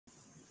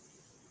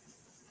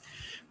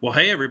Well,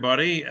 hey,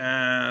 everybody.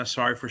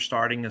 Sorry for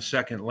starting a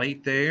second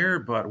late there,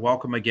 but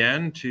welcome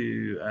again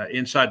to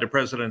Inside the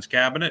President's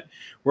Cabinet.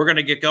 We're going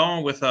to get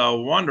going with a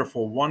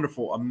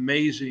wonderful,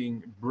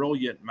 amazing,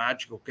 brilliant,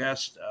 magical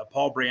guest,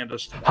 Paul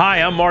Brandus.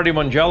 Hi, I'm Marty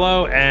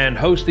Mongello, and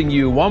hosting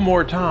you one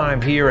more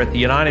time here at the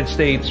United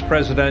States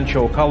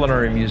Presidential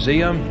Culinary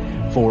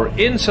Museum for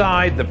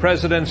Inside the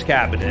President's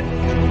Cabinet.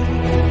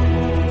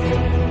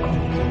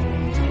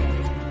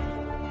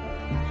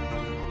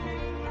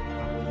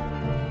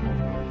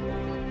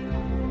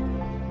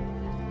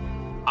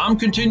 I'm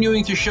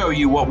continuing to show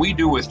you what we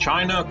do with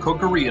China,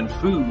 cookery, and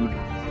food,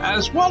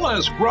 as well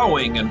as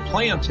growing and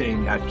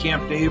planting at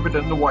Camp David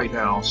and the White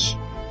House,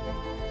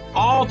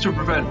 all to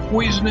prevent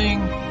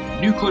poisoning,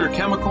 nuclear,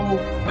 chemical,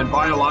 and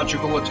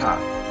biological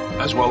attack,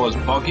 as well as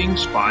bugging,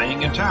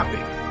 spying, and tapping,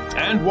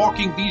 and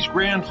walking these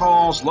grand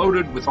halls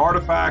loaded with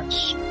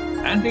artifacts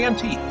and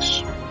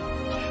antiques.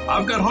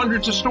 I've got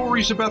hundreds of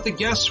stories about the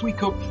guests we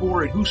cooked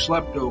for and who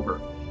slept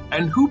over,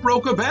 and who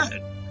broke a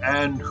bed,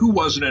 and who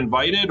wasn't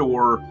invited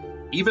or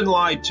even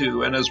lied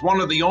to, and as one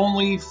of the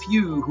only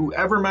few who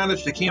ever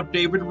managed a Camp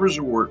David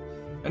resort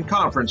and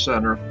conference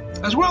center,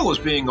 as well as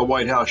being a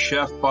White House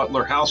chef,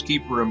 butler,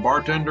 housekeeper, and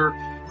bartender,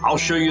 I'll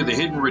show you the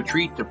hidden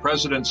retreat to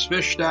President's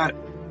Fish Stat,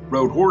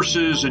 rode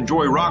horses,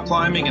 enjoy rock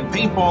climbing, and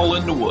paintball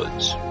in the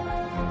woods.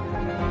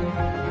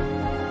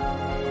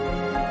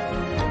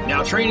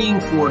 Now, training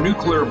for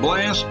nuclear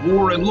blast,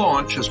 war, and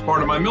launch as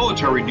part of my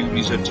military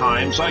duties at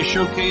times, I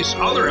showcase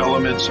other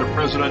elements of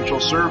presidential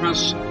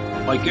service,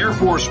 like Air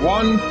Force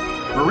One,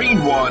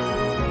 Marine One,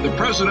 the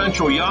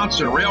presidential yachts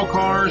and rail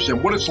cars,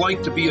 and what it's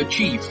like to be a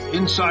chief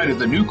inside of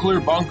the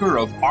nuclear bunker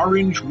of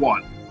Orange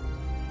One.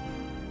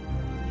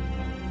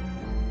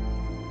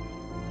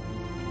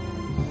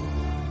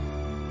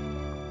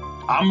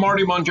 I'm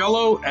Marty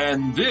Mongello,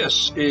 and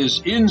this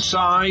is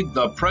Inside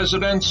the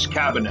President's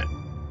Cabinet.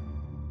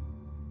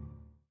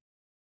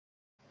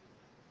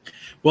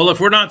 Well, if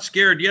we're not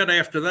scared yet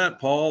after that,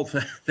 Paul,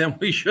 then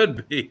we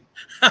should be.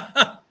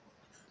 That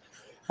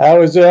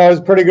was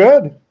pretty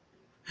good.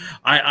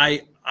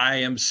 I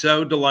am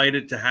so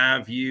delighted to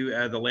have you.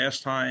 The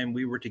last time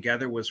we were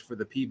together was for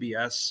the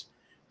PBS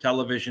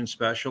television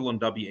special on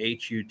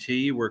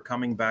WHUT. We're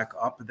coming back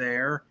up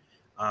there.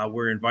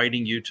 We're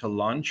inviting you to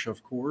lunch,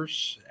 of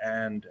course,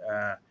 and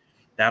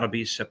that'll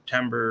be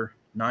September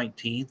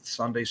 19th,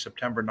 Sunday,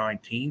 September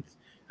 19th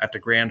at the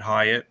Grand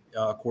Hyatt.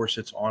 Of course,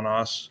 it's on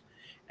us.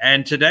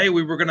 And today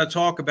we were going to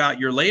talk about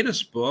your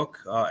latest book,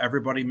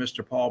 Everybody,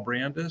 Mr. Paul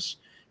Brandus,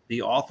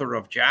 the author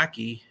of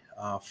Jackie.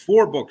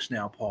 4 books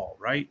now, Paul,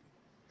 right?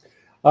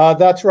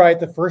 That's right.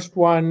 The first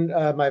one,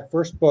 my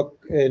first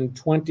book in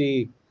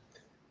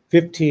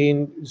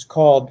 2015 is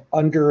called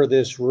Under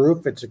This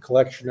Roof. It's a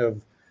collection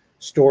of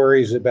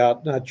stories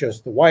about not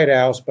just the White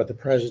House, but the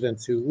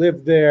presidents who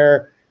lived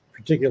there,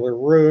 particular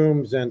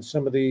rooms, and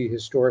some of the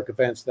historic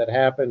events that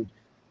happened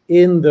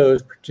in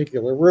those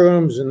particular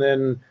rooms. And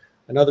then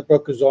another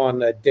book is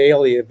on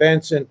daily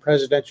events in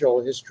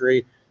presidential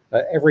history,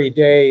 every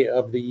day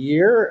of the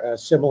year. A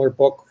similar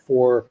book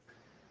for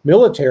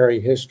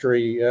military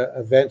history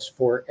events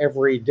for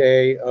every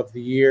day of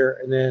the year.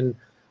 And then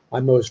my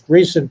most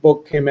recent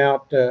book came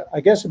out,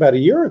 I guess, about a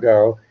year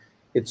ago.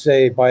 It's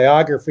a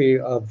biography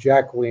of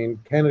Jacqueline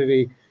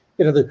Kennedy.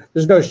 You know,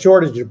 there's no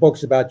shortage of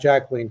books about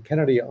Jacqueline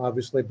Kennedy,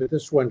 obviously, but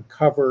this one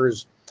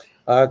covers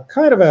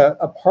kind of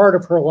a part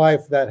of her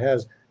life that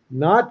has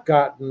not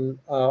gotten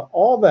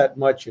all that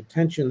much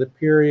attention, the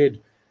period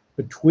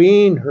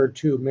between her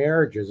 2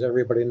 marriages.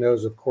 Everybody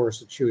knows, of course,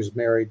 that she was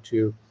married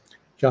to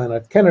John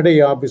F. Kennedy,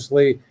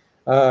 obviously,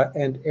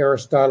 and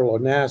Aristotle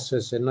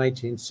Onassis in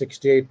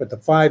 1968. But the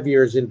 5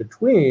 years in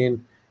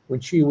between, when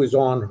she was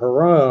on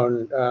her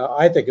own,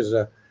 I think is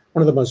one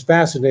of the most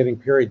fascinating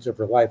periods of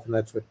her life, and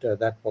that's what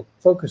that book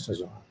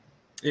focuses on.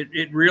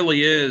 It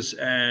really is,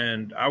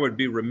 and I would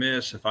be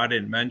remiss if I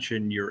didn't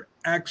mention your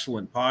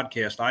excellent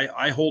podcast.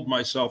 I hold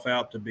myself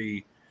out to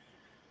be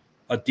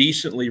a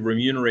decently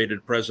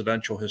remunerated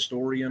presidential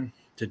historian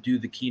to do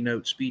the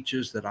keynote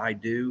speeches that I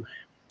do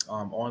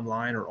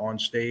online or on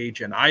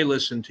stage. And I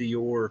listen to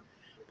your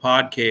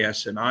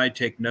podcasts and I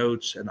take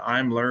notes, and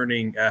I'm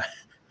learning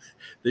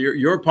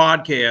your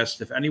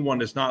podcast. If anyone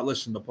has not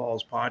listened to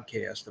Paul's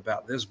podcast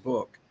about this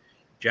book,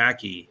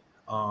 Jackie,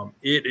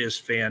 it is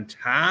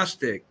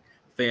fantastic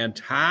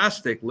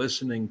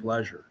listening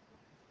pleasure.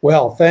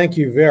 Well, thank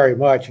you very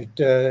much.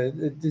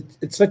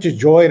 It's such a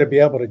joy to be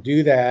able to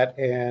do that.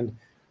 And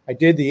I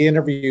did the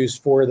interviews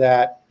for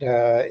that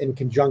in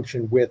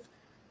conjunction with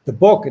the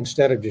book.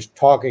 Instead of just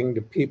talking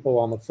to people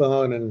on the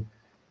phone and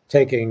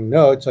taking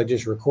notes, I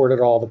just recorded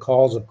all the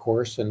calls, of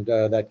course, and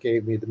that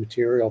gave me the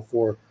material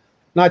for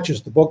not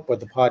just the book, but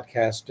the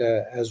podcast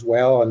as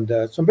well. And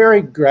so I'm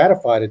very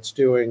gratified it's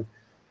doing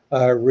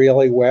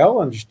really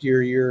well, and just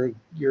your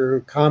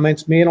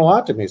comments mean a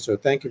lot to me. So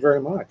thank you very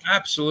much.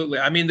 Absolutely.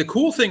 I mean, the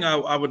cool thing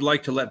I would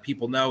like to let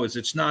people know is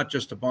it's not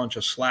just a bunch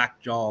of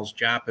slack jaws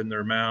japping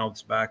their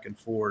mouths back and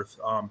forth.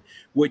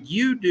 What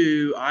you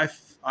do,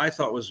 I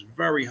thought was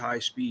very high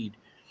speed.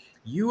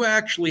 You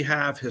actually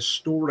have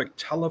historic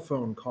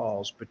telephone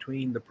calls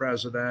between the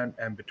president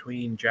and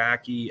between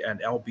Jackie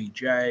and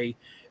LBJ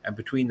and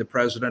between the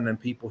president and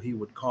people he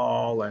would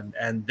call.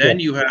 And then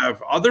you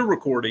have other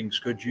recordings.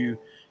 Could you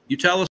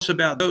tell us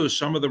about those,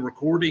 some of the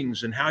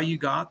recordings and how you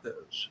got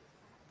those?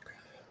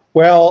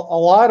 Well, a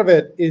lot of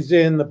it is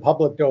in the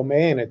public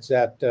domain. It's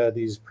at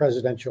these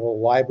presidential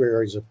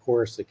libraries, of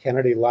course, the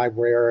Kennedy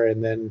Library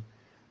and then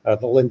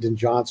the Lyndon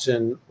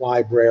Johnson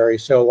Library.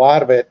 So a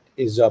lot of it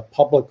is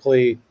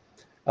publicly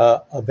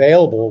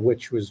available,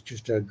 which was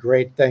just a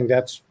great thing.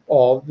 That's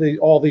all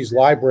these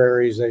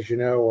libraries, as you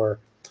know, are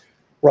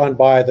run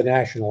by the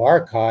National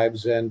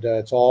Archives, and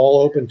it's all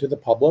open to the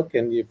public.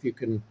 And if you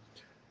can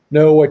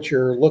know what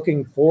you're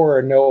looking for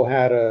and know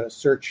how to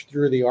search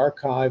through the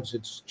archives,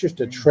 it's just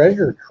a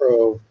treasure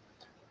trove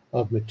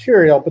of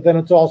material. But then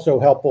it's also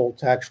helpful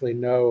to actually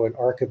know an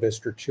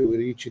archivist or two at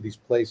each of these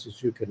places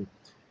who can,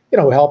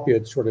 help you.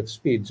 It sort of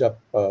speeds up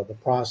the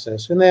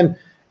process. And then,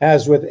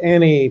 as with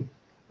any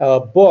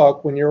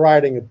book, when you're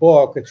writing a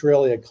book, it's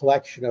really a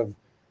collection of,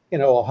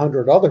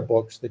 100 other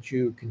books that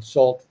you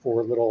consult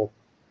for little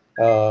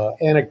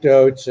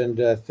anecdotes and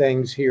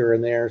things here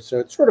and there. So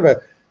it's sort of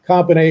a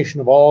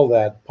combination of all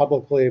that: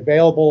 publicly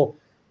available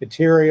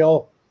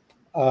material,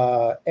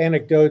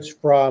 anecdotes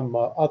from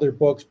other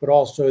books, but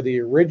also the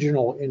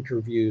original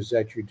interviews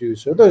that you do.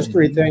 So those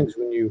three things,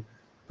 when you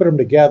put them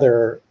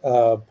together,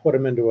 put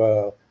them into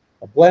a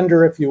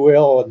blender, if you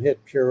will, and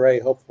hit puree,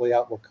 hopefully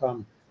out will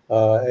come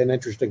an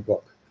interesting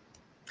book.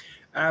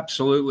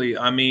 Absolutely.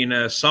 I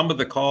mean, some of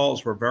the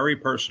calls were very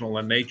personal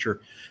in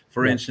nature.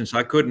 For instance,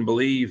 I couldn't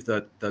believe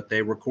that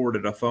they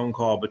recorded a phone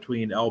call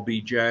between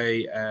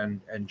LBJ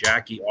and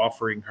Jackie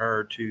offering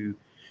her to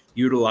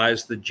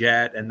utilize the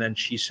jet. And then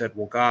she said,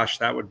 well, gosh,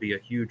 that would be a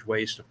huge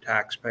waste of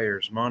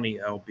taxpayers' money,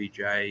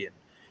 LBJ.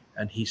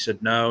 And he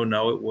said,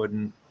 no, it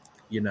wouldn't.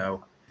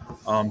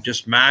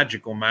 Just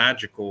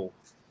magical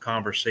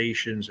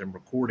conversations and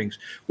recordings.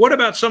 What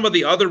about some of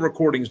the other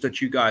recordings that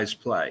you guys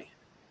play?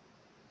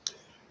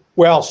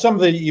 Well,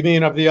 you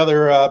mean of the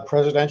other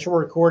presidential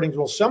recordings?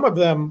 Well, some of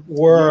them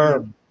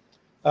were,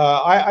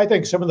 I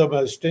think some of the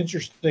most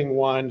interesting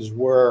ones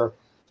were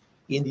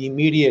in the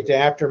immediate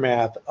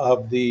aftermath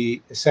of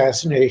the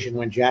assassination,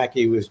 when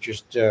Jackie was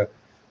just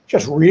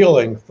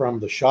reeling from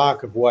the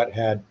shock of what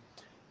had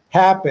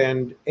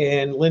happened,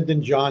 and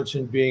Lyndon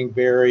Johnson being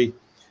very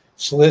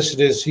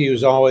solicitous. He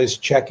was always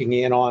checking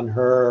in on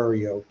her. Are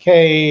you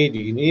okay? Do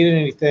you need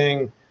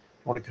anything?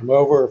 Want to come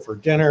over for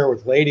dinner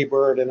with Lady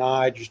Bird and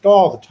I, just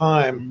all the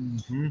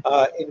time,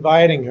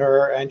 inviting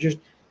her and just,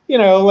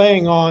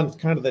 laying on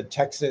kind of the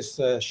Texas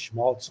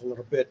schmaltz a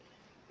little bit.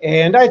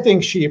 And I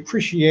think she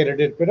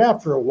appreciated it. But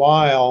after a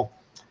while,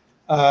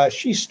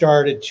 she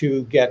started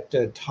to get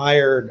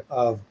tired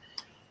of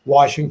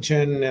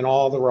Washington and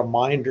all the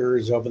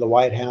reminders of the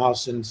White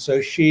House. And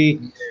so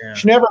she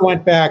never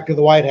went back to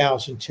the White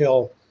House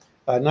until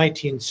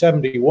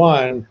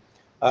 1971.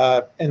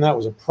 And that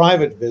was a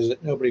private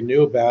visit. Nobody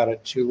knew about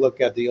it, to look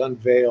at the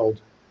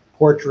unveiled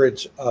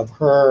portraits of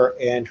her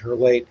and her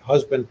late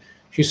husband.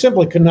 She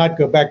simply could not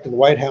go back to the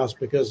White House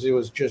because it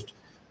was just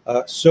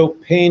so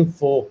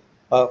painful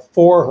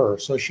for her.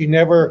 So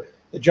the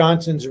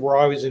Johnsons were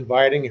always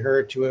inviting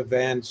her to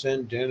events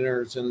and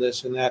dinners and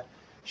this and that.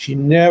 She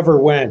never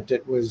went.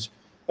 It was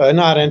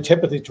not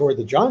antipathy toward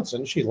the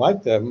Johnsons. She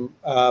liked them,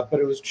 but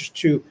it was just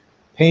too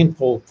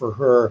painful for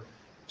her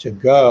to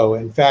go.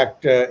 In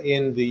fact,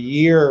 in the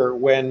year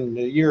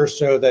or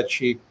so that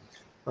she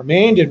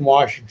remained in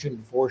Washington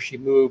before she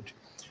moved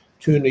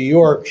to New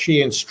York,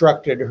 she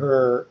instructed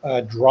her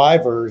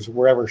drivers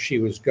wherever she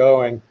was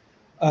going,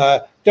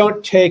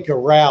 don't take a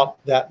route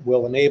that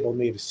will enable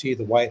me to see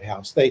the White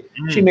House.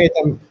 She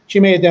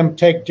made them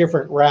take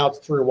different routes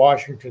through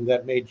Washington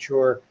that made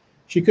sure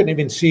she couldn't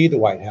even see the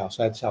White House.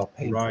 That's how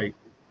painful it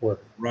was.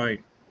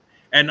 Right.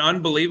 And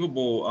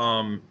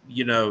unbelievable,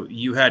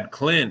 you had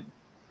Clint,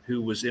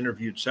 who was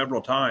interviewed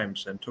several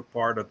times and took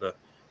part of the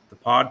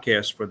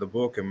podcast for the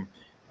book. And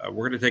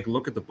we're going to take a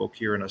look at the book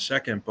here in a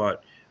second.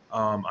 But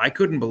I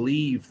couldn't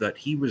believe that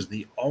he was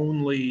the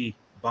only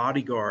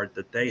bodyguard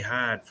that they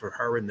had for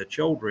her and the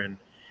children.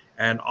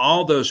 And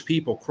all those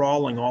people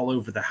crawling all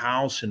over the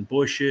house in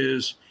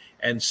bushes.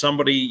 And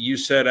somebody, you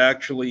said,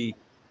 actually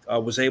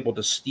was able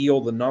to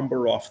steal the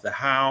number off the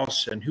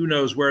house. And who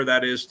knows where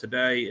that is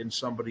today, in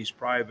somebody's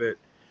private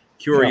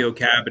curio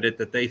cabinet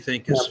that they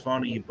think is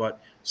funny, but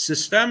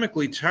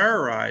systemically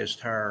terrorized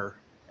her.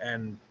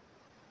 And,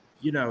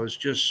 it's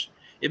just,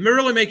 it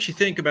really makes you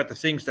think about the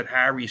things that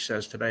Harry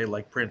says today,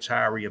 like Prince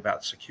Harry,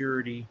 about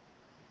security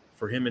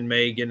for him and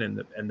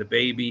Meghan and the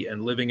baby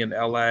and living in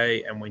LA.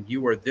 And when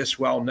you are this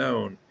well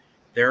known,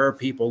 there are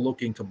people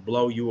looking to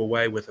blow you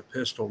away with a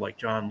pistol like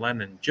John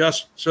Lennon,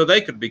 just so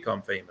they could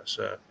become famous.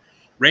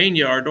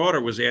 Raina, our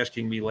daughter, was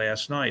asking me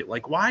last night,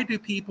 like, why do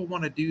people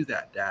want to do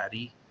that,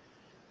 Daddy?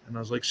 And I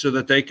was like, so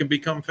that they can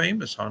become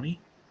famous, honey.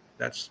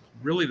 That's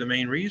really the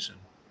main reason.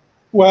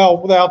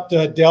 Well, without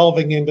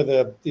delving into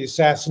the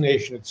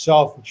assassination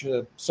itself, which is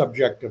a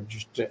subject of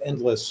just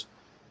endless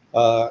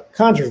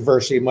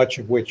controversy, much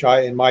of which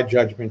in my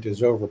judgment,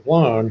 is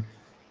overblown.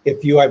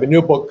 If you have a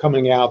new book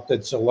coming out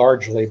that's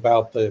largely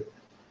about the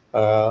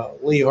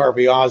Lee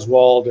Harvey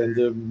Oswald and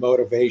the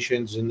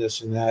motivations and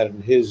this and that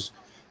and his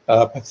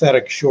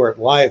pathetic short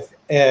life,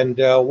 and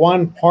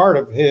one part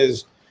of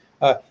his,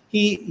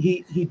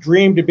 he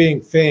dreamed of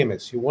being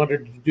famous. He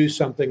wanted to do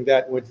something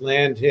that would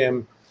land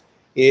him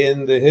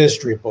in the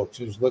history books.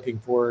 He was looking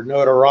for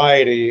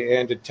notoriety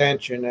and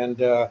attention,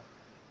 and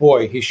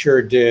boy, he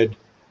sure did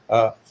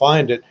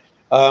find it.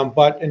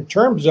 But in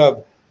terms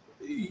of,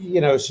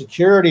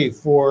 security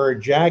for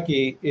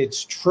Jackie,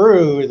 it's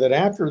true that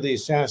after the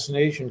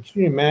assassination,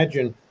 can you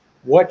imagine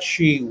what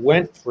she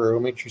went through? I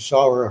mean, she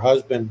saw her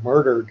husband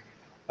murdered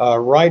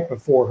right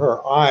before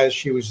her eyes.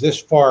 She was this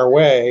far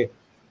away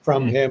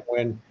from him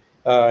when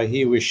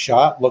he was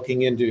shot,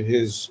 looking into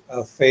his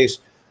face.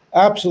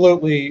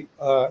 Absolutely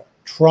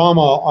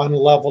trauma on a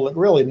level that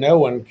really no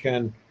one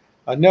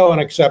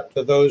except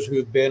those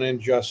who've been in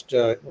just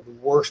the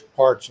worst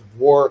parts of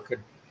war could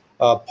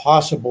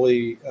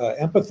possibly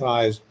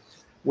empathize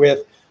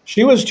with.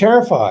 She was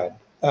terrified.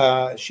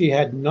 She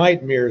had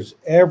nightmares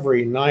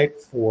every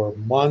night for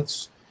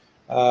months,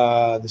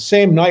 the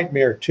same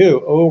nightmare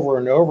too, over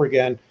and over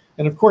again.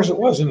 And of course, it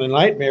wasn't a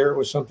nightmare. It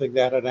was something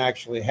that had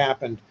actually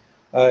happened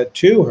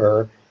to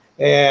her.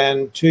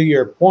 And to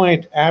your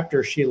point,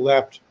 after she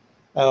left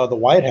the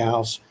White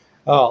House,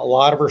 a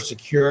lot of her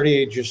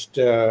security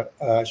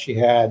she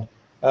had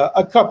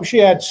she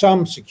had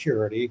some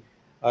security.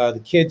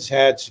 The kids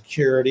had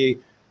security,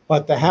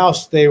 but the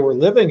house they were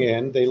living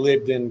in, they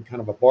lived in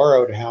kind of a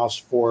borrowed house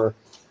for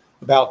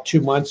about 2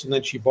 months, and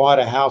then she bought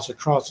a house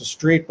across the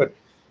street, but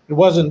it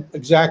wasn't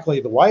exactly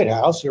the White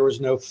House. There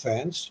was no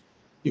fence.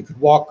 You could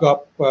walk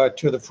up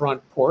to the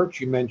front porch.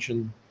 You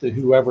mentioned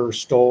whoever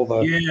stole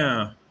the...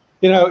 Yeah.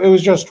 It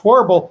was just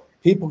horrible.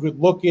 People could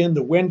look in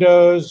the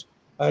windows.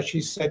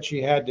 She said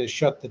she had to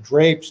shut the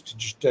drapes to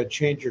just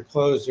change her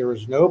clothes. There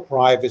was no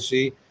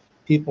privacy.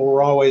 People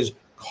were always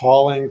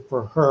calling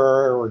for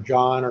her or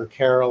John or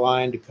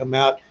Caroline to come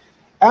out.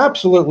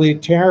 Absolutely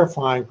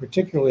terrifying,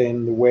 particularly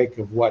in the wake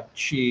of what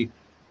she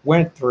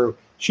went through.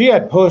 She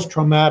had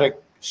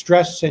post-traumatic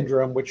stress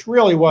syndrome, which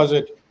really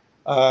wasn't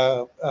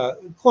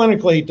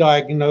clinically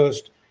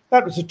diagnosed.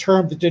 That was a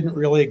term that didn't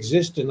really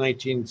exist in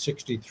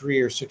 1963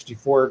 or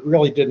 64. It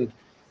really didn't.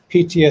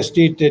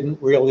 PTSD didn't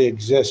really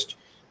exist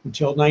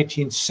until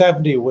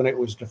 1970 when it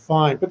was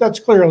defined. But that's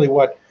clearly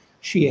what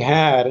she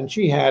had, and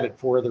she had it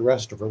for the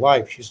rest of her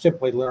life. She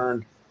simply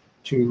learned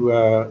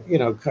to,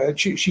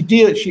 she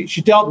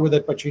dealt with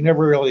it, but she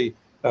never really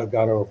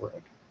got over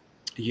it.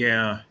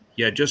 Yeah,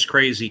 just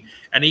crazy.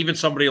 And even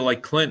somebody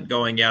like Clint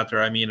going out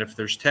there, I mean, if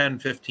there's 10,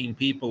 15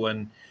 people,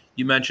 and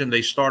you mentioned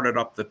they started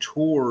up the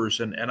tours,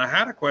 and I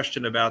had a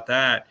question about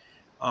that.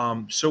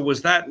 So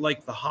was that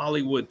like the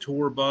Hollywood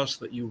tour bus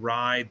that you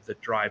ride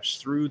that drives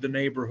through the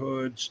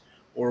neighborhoods,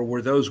 or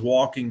were those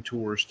walking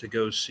tours to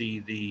go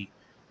see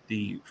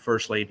the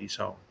First Lady's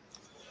home?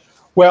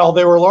 Well,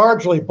 they were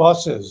largely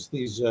buses,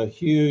 these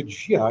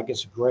huge, I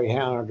guess a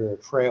Greyhound or a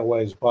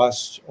Trailways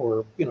bus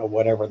or,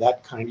 whatever,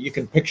 that kind of, you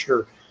can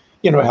picture,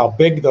 how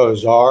big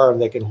those are,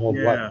 and they can hold,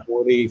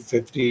 40,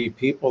 50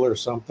 people or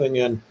something.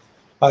 And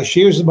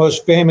she was the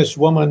most famous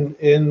woman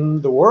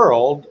in the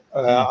world,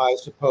 I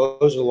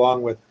suppose,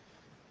 along with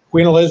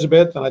Queen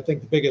Elizabeth. And I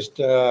think the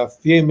biggest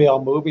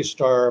female movie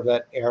star of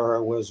that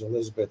era was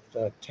Elizabeth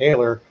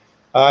Taylor.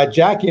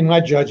 Jackie, in my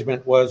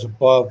judgment, was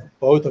above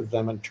both of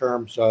them in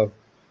terms of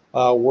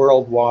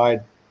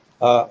worldwide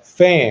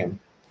fame.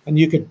 And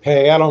you could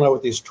pay, I don't know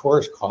what these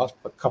tours cost,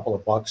 but a couple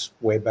of bucks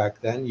way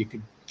back then. You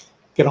could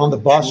get on the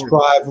bus,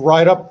 drive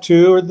right up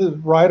to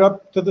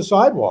the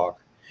sidewalk.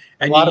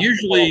 And you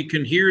usually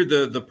can hear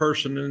the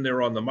person in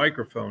there on the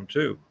microphone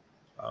too.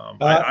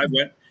 I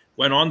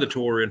went on the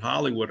tour in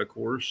Hollywood, of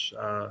course.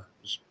 It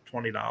was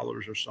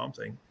 $20 or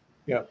something.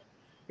 Yeah.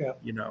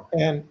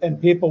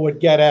 And people would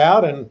get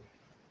out, and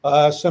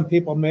some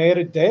people made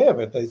a day of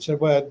it. They said,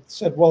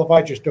 well, if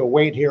I just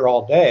wait here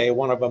all day,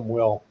 one of them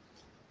will,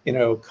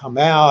 come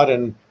out.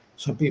 And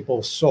some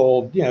people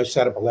sold,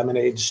 set up a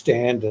lemonade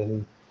stand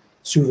and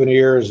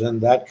souvenirs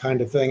and that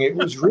kind of thing. It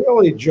was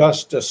really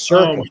just a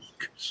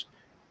circus.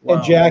 Wow.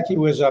 And Jackie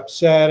was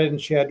upset, and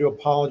she had to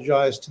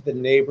apologize to the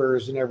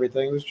neighbors and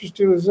everything.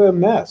 It was a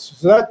mess.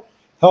 So that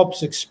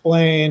helps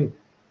explain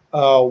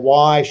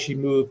why she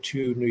moved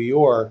to New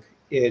York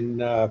in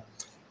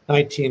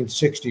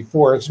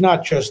 1964. It's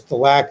not just the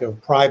lack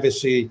of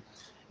privacy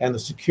and the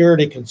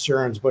security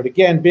concerns, but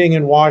again, being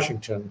in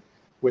Washington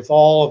with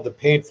all of the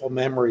painful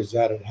memories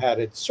that it had,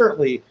 it's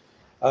certainly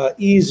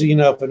easy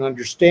enough and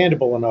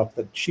understandable enough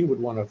that she would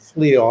want to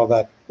flee all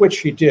that, which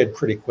she did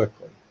pretty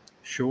quickly.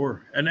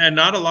 Sure. And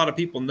not a lot of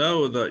people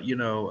know that,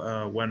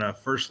 when a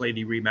first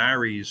lady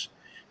remarries,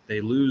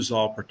 they lose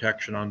all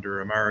protection under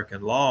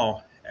American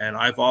law. And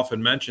I've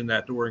often mentioned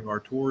that during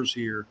our tours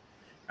here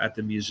at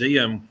the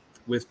museum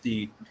with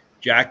the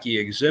Jackie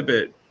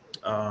exhibit.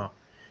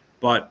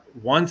 But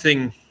one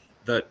thing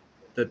that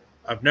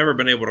I've never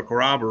been able to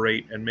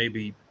corroborate, and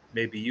maybe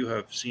you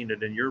have seen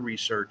it in your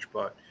research,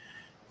 but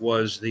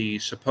was the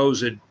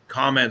supposed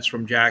comments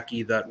from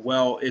Jackie that,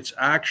 well, it's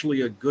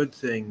actually a good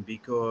thing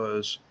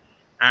because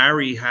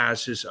Ari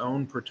has his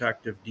own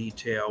protective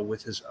detail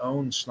with his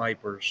own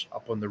snipers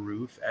up on the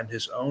roof and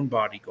his own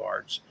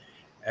bodyguards.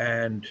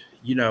 And,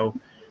 you know,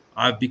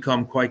 I've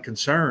become quite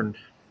concerned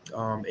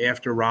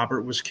after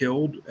Robert was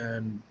killed.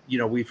 And, you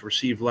know, we've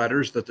received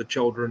letters that the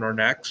children are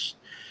next.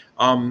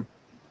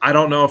 I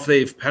don't know if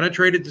they've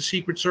penetrated the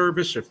Secret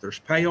Service, if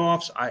there's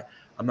payoffs.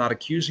 I'm not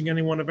accusing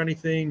anyone of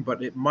anything,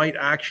 but it might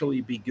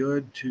actually be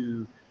good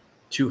to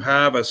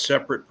have a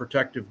separate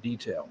protective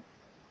detail.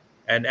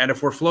 And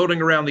if we're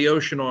floating around the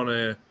ocean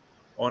on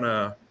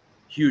a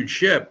huge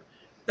ship,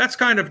 that's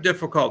kind of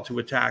difficult to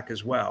attack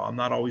as well. I'm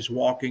not always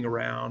walking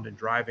around and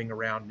driving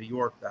around New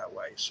York that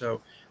way. So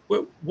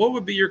what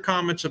would be your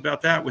comments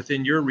about that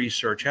within your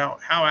research? How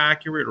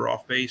accurate or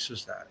off base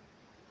is that?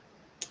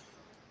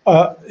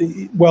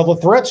 Well, the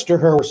threats to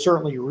her were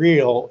certainly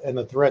real, and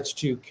the threats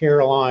to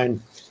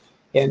Caroline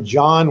and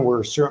John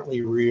were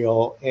certainly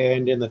real.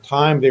 And in the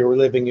time they were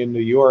living in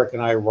New York,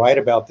 and I write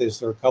about this,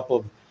 there are a couple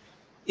of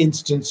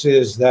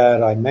instances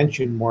that I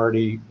mentioned,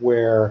 Marty,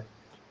 where,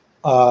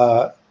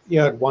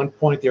 at one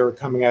point they were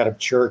coming out of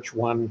church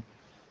one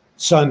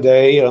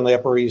Sunday on the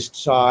Upper East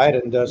Side,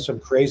 and some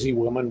crazy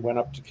woman went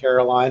up to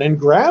Caroline and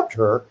grabbed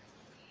her,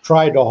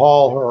 tried to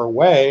haul her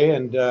away,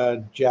 and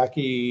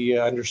Jackie,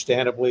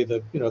 understandably,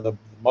 the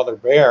mother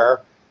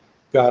bear,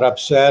 got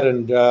upset,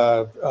 and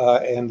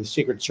the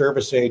Secret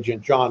Service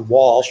agent, John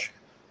Walsh,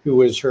 who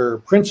was her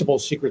principal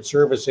Secret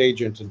Service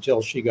agent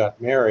until she got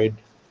married,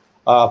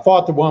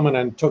 fought the woman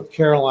and took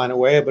Caroline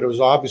away, but it was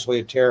obviously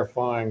a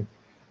terrifying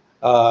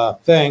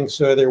thing.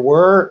 So there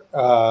were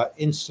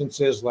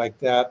instances like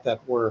that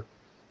were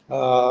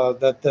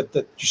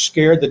that just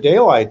scared the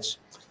daylights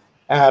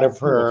out of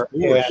her.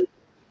 And,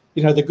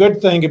 the good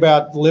thing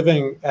about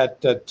living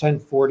at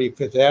 1040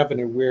 Fifth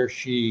Avenue, where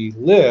she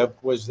lived,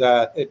 was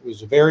that it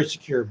was a very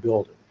secure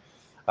building.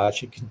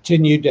 She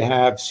continued to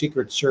have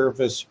Secret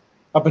Service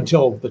up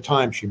until the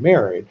time she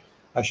married.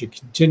 She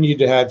continued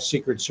to have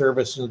Secret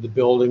Service in the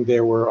building.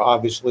 There were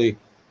obviously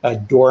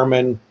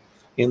doormen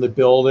in the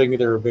building.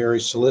 They were very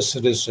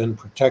solicitous and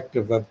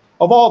protective of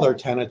all their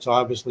tenants,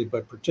 obviously,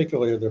 but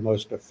particularly their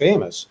most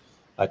famous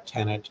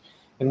tenant.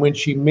 And when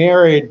she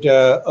married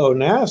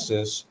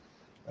Onassis,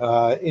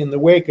 in the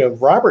wake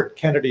of Robert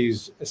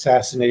Kennedy's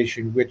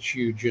assassination, which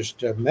you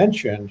just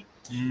mentioned,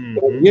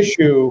 the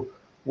issue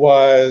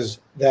was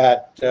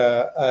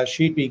that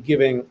she'd be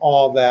giving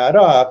all that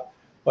up.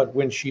 But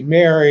when she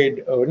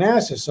married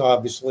Onassis,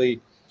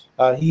 obviously,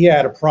 he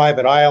had a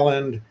private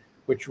island,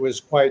 which was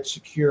quite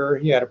secure.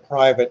 He had a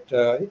private,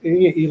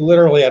 he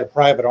literally had a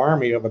private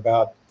army of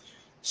about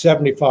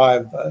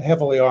 75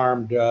 heavily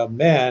armed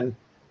men,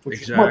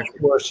 which is much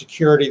more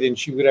security than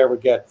she would ever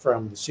get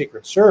from the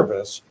Secret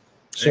Service.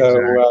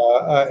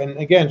 So, and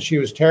again, she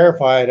was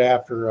terrified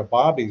after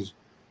Bobby's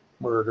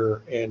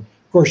murder. And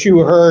of course, you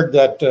heard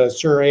that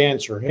Sirhan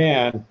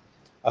Sirhan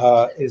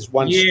is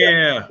one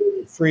step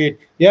freed.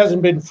 He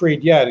hasn't been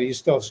freed yet. He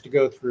still has to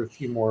go through a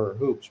few more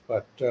hoops,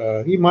 but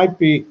he might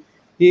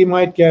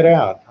get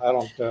out. I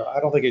don't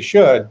think he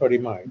should, but he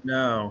might.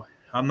 No,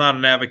 I'm not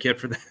an advocate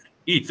for that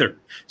either.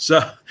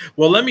 So,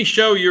 well, let me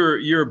show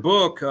your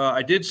book.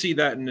 I did see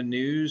that in the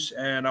news,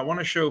 and I want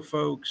to show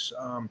folks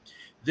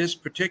this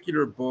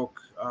particular book,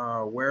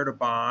 Where to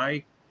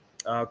Buy.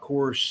 Of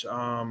course,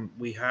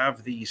 we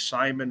have the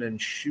Simon &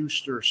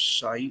 Schuster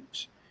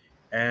site,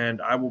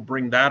 and I will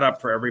bring that up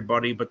for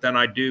everybody. But then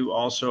I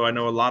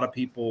know a lot of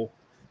people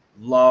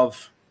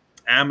love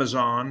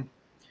Amazon.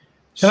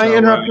 Can I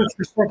interrupt just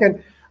for a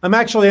second? I'm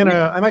actually in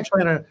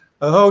a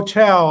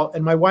hotel,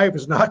 and my wife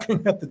is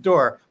knocking at the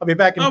door. I'll be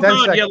back in 10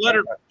 seconds. Yeah,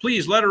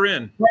 please let her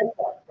in.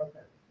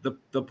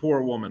 The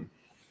poor woman.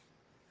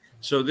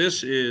 So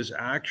this is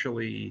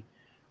actually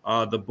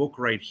the book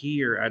right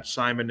here at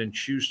Simon &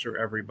 Schuster,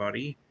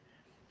 everybody.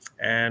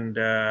 And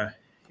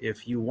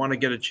if you want to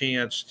get a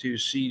chance to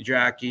see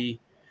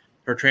Jackie,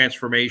 her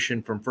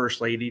transformation from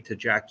First Lady to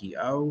Jackie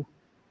O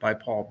by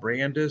Paul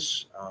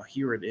Brandus,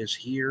 here it is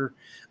here.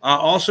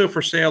 Also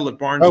for sale at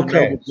Barnes &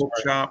 Noble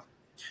Bookshop.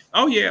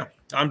 Oh, yeah.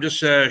 I'm just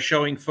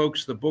showing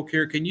folks the book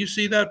here. Can you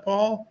see that,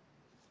 Paul?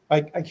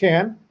 I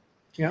can.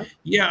 Yeah.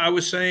 Yeah, I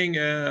was saying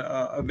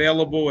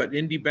available at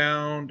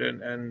IndieBound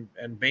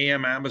and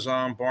BAM,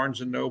 Amazon,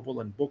 Barnes &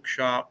 Noble, and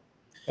Bookshop.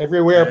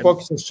 Everywhere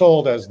books are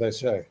sold, as they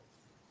say.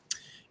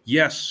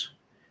 Yes.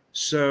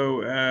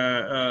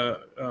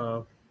 So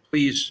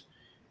please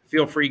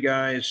feel free,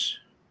 guys.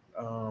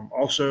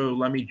 Also,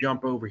 let me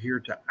jump over here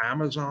to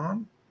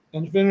Amazon.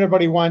 And if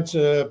anybody wants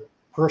a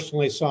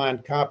personally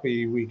signed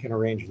copy, we can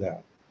arrange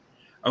that.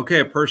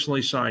 Okay, a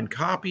personally signed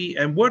copy.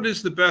 And what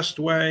is the best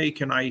way?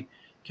 Can I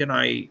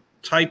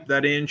type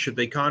that in? Should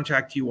they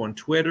contact you on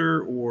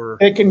Twitter, or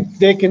they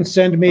can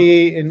send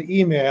me an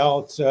email?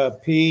 It's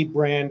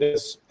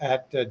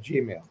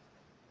pbrandus@gmail.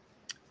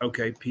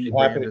 Okay,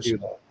 pbrandus.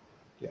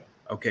 Yeah.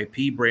 Okay,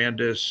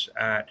 pbrandus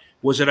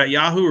was it at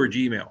Yahoo or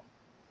Gmail?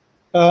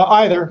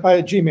 Either.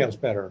 Gmail's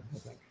better, I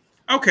think.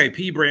 Okay,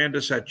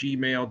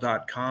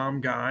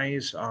 pbrandus@gmail.com,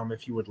 guys.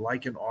 If you would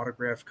like an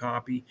autographed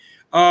copy.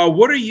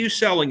 What are you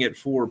selling it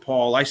for,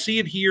 Paul? I see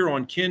it here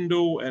on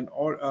Kindle and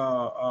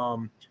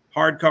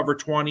hardcover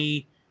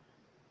 20,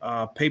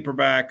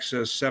 paperback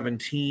says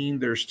 17.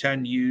 There's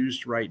 10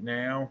 used right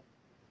now.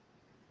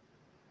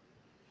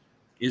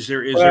 Is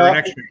there an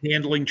extra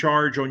handling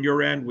charge on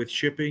your end with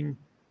shipping?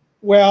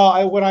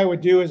 Well, what I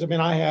would do is, I mean,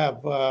 I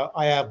have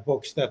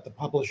books that the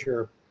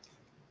publisher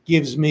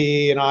gives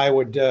me, and I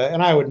would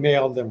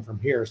mail them from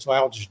here. So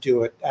I'll just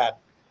do it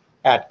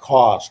at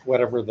cost,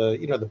 whatever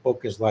the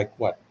book is, like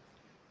what,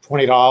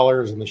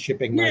 $20, and the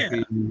shipping might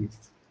be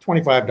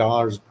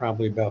 $25.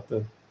 Probably about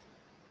the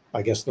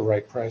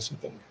right price, I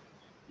think.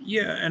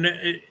 Yeah,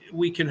 and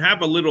we can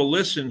have a little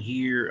listen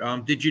here.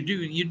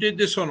 You did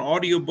this on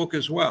audiobook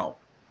as well?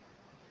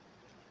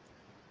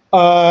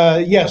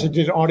 Yes, I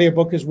did an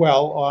audiobook as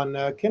well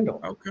on Kindle.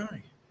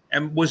 Okay.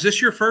 And was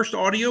this your first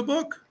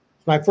audiobook?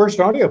 My first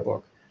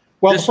audiobook.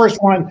 Well,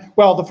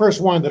 the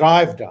first one that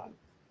I've done.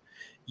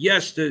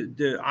 Yes,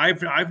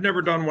 I've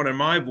never done one in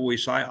my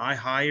voice. I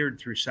hired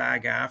through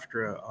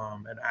SAG-AFTRA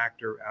an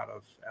actor out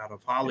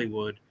of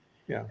Hollywood.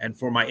 Yeah. And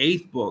for my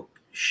 8th book,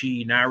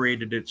 she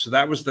narrated it. So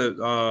that was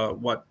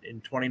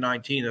in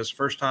 2019. That's the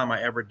first time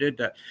I ever did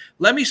that.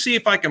 Let me see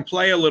if I can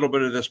play a little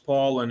bit of this,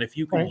 Paul, and if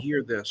you can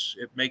hear this,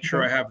 make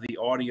sure I have the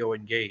audio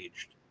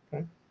engaged.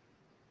 Okay.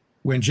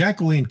 When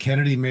Jacqueline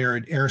Kennedy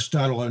married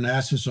Aristotle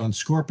Onassis on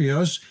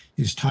Scorpios,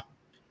 his time.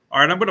 All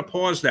right, I'm going to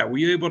pause that. Were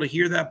you able to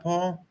hear that,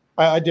 Paul?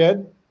 I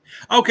did.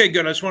 Okay,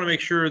 good. I just want to make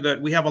sure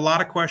that we have a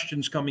lot of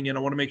questions coming in. I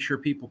want to make sure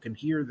people can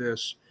hear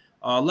this.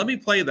 Let me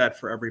play that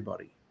for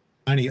everybody.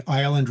 Tiny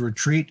island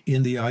retreat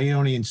in the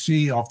Ionian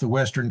Sea off the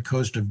western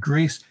coast of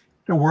Greece,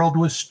 the world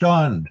was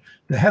stunned.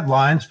 The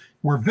headlines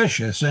were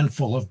vicious and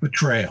full of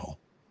betrayal.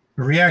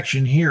 The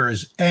reaction here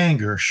is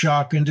anger,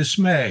 shock, and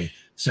dismay,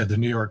 said the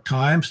New York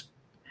Times.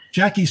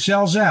 Jackie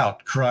sells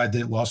out, cried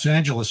the Los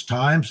Angeles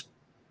Times.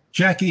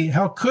 Jackie,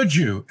 how could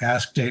you?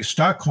 Asked a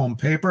Stockholm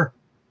paper.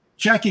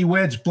 Jackie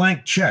weds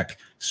blank check,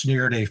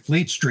 sneered a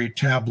Fleet Street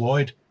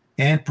tabloid.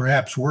 And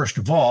perhaps worst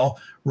of all,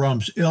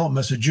 Rome's Il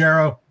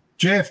Messaggero,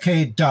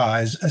 JFK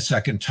dies a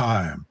second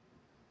time.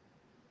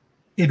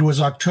 It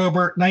was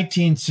October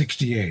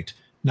 1968,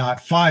 not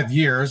 5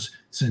 years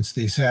since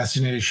the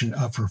assassination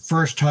of her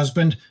first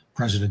husband,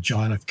 President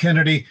John F.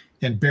 Kennedy,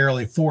 and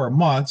barely 4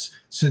 months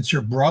since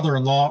her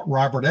brother-in-law,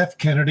 Robert F.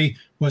 Kennedy,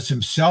 was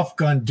himself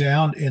gunned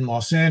down in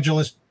Los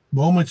Angeles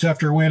moments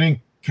after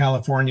winning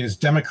California's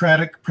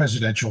Democratic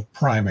presidential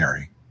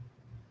primary.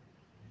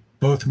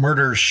 Both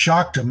murders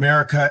shocked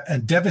America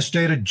and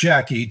devastated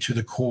Jackie to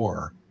the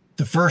core.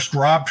 The first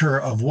robbed her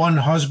of one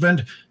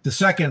husband, the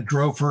second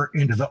drove her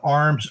into the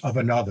arms of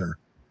another.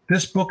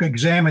 This book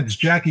examines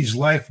Jackie's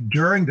life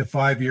during the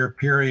 5-year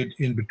period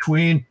in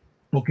between,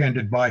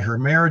 bookended by her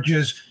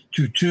marriages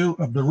to 2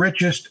 of the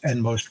richest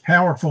and most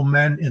powerful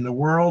men in the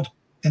world,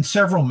 and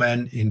several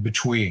men in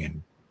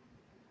between.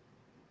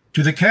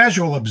 To the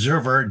casual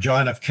observer,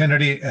 John F.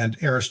 Kennedy and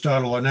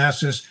Aristotle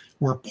Onassis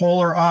were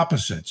polar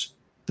opposites.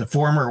 The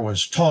former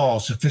was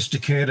tall,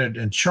 sophisticated,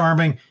 and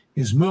charming.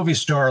 His movie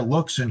star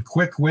looks and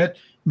quick wit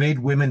made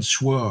women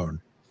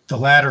swoon. The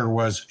latter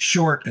was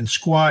short and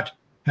squat,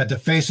 had the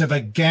face of a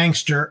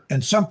gangster,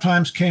 and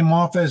sometimes came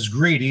off as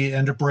greedy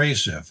and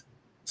abrasive.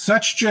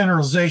 Such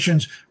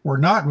generalizations were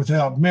not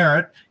without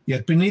merit,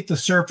 yet beneath the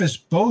surface,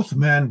 both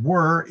men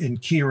were, in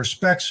key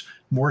respects,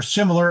 more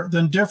similar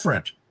than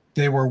different.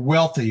 They were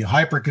wealthy,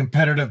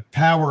 hyper-competitive,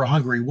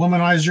 power-hungry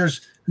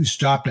womanizers who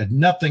stopped at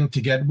nothing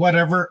to get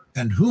whatever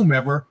and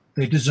whomever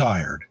they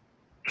desired.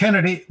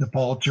 Kennedy, the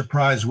Pulitzer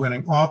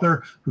Prize-winning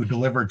author who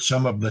delivered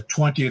some of the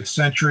 20th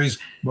century's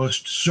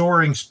most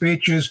soaring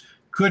speeches,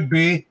 could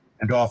be,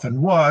 and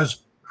often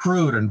was,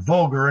 crude and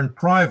vulgar in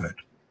private.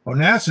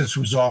 Onassis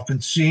was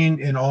often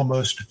seen in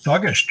almost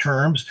thuggish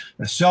terms,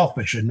 a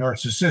selfish and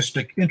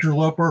narcissistic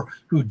interloper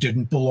who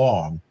didn't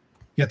belong.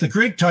 Yet the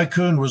Greek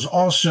tycoon was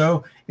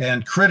also,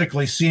 and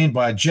critically seen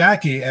by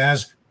Jackie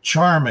as,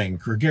 charming,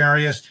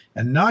 gregarious,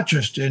 and not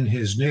just in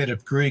his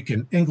native Greek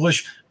and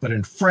English, but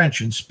in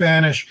French and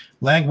Spanish,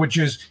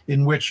 languages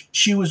in which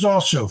she was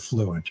also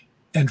fluent.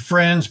 And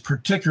friends,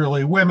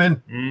 particularly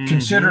women,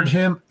 considered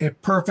him a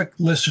perfect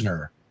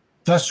listener.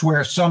 Thus,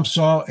 where some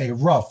saw a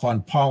rough,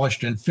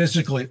 unpolished, and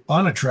physically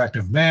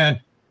unattractive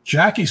man,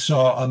 Jackie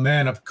saw a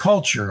man of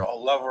culture, a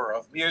lover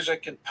of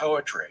music and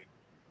poetry.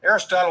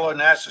 Aristotle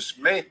Onassis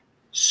made.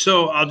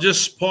 So I'll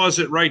just pause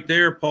it right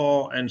there,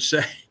 Paul, and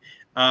say,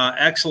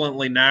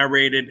 excellently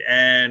narrated.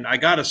 And I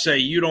got to say,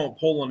 you don't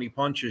pull any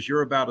punches.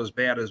 You're about as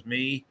bad as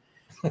me.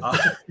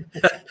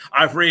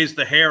 I've raised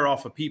the hair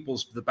off of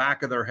the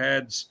back of their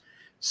heads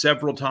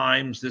several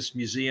times. This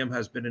museum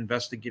has been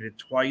investigated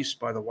twice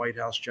by the White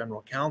House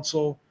General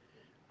Counsel.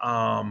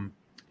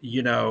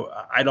 You know,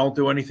 I don't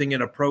do anything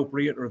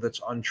inappropriate or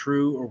that's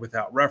untrue or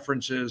without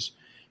references.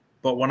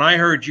 But when I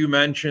heard you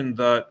mention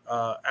that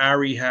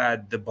Ari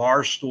had the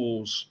bar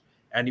stools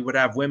and he would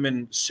have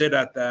women sit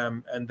at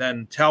them and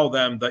then tell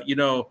them that, you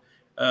know,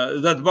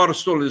 that bar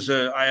stool is,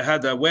 I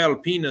had a whale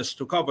penis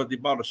to cover the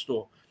bar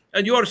stool.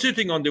 And you are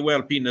sitting on the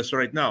whale penis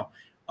right now.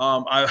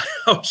 I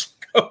was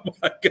like, oh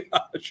my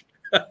gosh.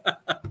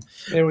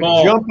 They would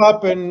Paul, jump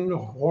up in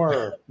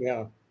horror.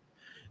 Yeah.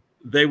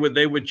 They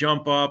would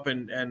jump up,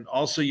 and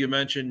also you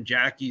mentioned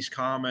Jackie's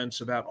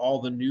comments about all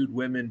the nude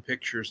women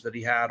pictures that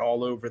he had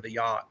all over the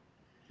yacht.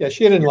 Yeah,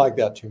 she didn't like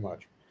that too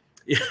much.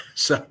 Yeah.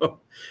 So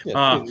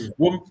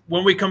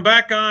when we come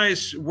back,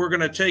 guys, we're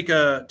gonna take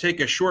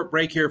a short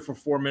break here for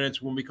 4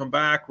 minutes. When we come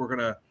back, we're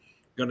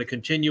gonna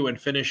continue and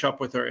finish up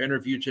with our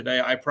interview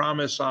today. I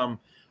promise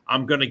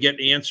I'm going to get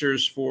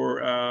answers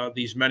for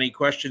these many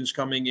questions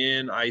coming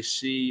in. I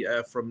see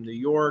from New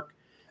York,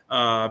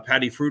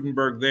 Patty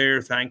Frudenberg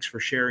there. Thanks for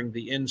sharing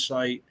the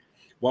insight.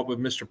 What would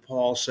Mr.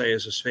 Paul say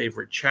is his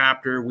favorite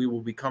chapter? We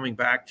will be coming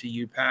back to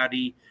you,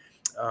 Patty,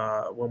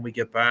 when we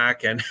get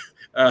back. And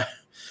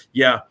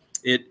yeah,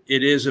 it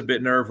is a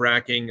bit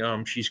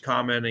nerve-wracking. She's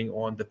commenting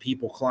on the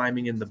people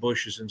climbing in the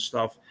bushes and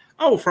stuff.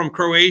 Oh, from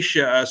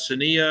Croatia,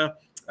 Sania.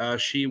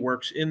 She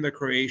works in the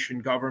Croatian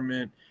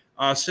government.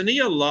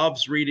 Sania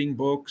loves reading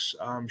books.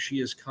 She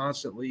is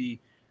constantly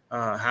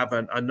have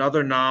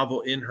another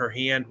novel in her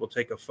hand. We'll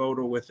take a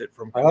photo with it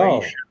from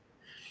Croatia,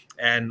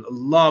 and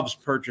loves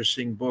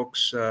purchasing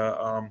books.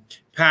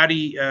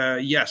 Patty,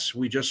 yes,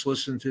 we just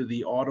listened to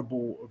the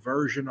Audible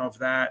version of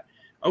that.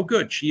 Oh,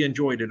 good. She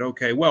enjoyed it.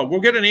 Okay. Well, we'll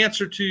get an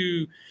answer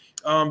to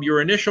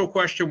your initial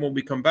question when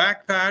we come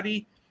back,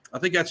 Patty. I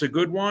think that's a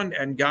good one.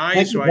 And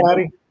guys,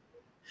 Patty.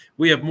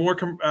 We have more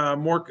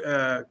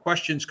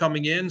questions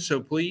coming in, so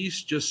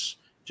please just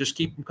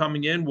keep them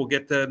coming in. We'll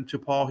get them to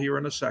Paul here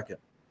in a second.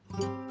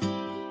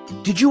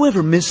 Did you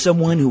ever miss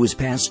someone who has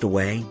passed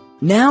away?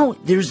 Now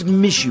there's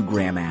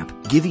Missugram app,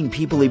 giving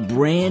people a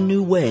brand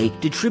new way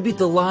to tribute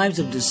the lives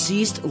of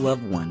deceased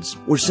loved ones,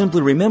 or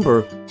simply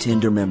remember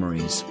tender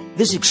memories.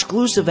 This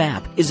exclusive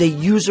app is a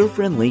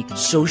user-friendly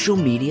social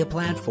media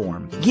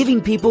platform,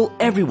 giving people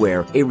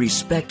everywhere a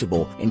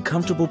respectable and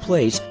comfortable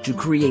place to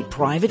create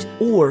private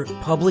or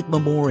public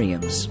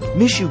memoriams.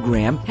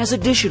 Missugram has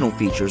additional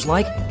features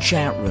like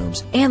chat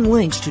rooms and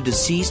links to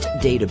deceased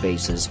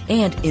databases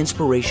and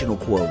inspirational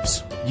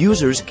quotes.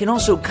 Users can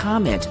also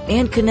comment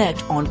and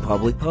connect on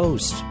public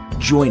posts.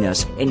 Join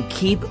us and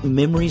keep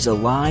memories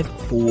alive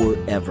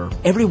forever.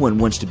 Everyone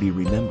wants to be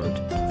remembered.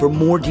 For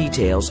more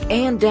details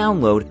and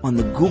download on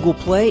the Google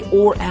Play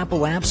or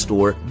Apple App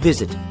Store,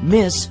 visit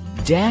miss-u-gram.com.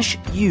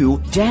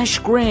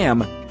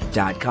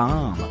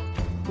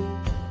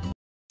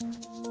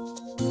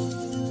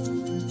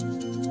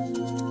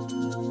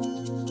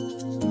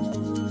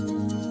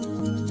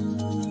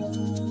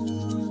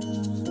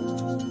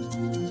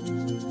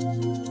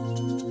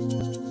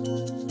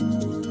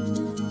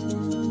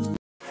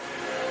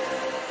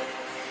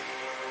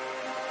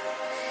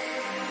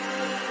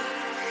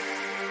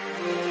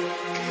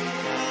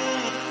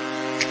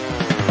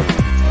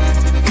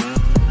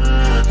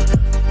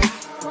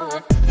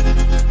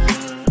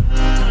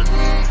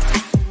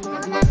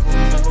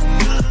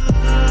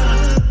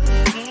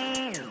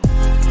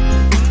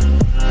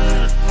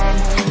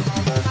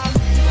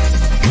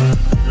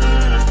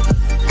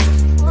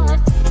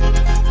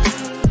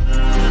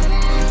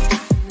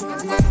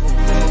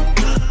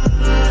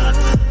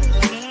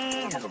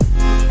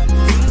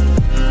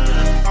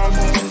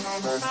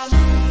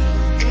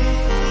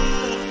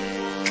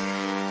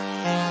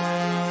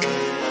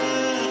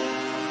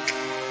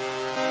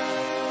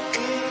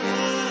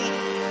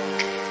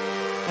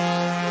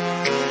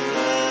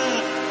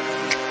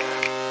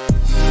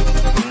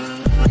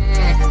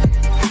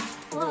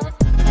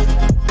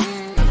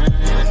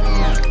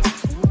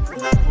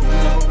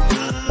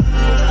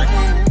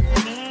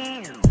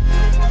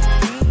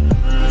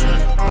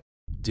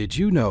 Did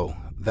you know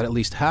that at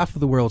least half of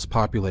the world's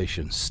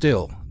population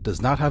still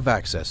does not have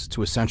access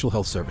to essential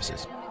health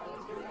services?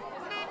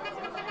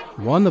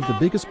 One of the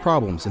biggest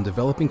problems in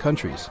developing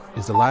countries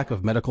is the lack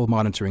of medical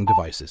monitoring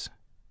devices.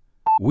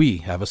 We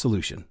have a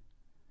solution.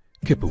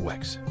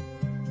 Kipuwex.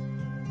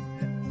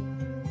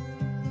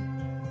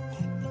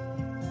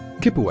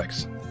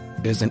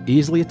 Kipuwex is an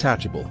easily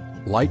attachable,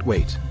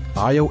 lightweight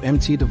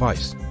IOMT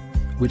device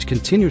which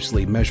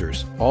continuously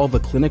measures all the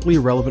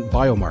clinically relevant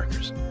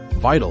biomarkers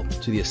vital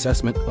to the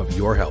assessment of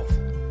your health.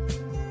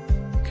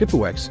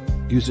 Kipuwex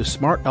uses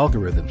smart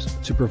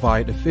algorithms to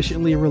provide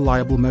efficiently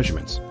reliable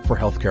measurements for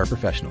healthcare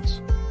professionals.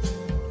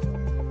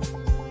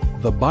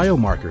 The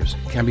biomarkers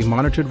can be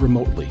monitored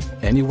remotely,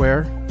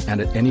 anywhere and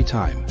at any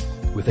time,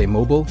 with a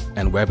mobile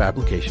and web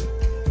application.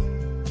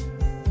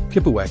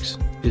 Kipuwex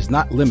is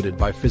not limited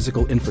by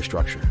physical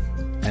infrastructure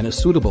and is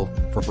suitable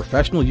for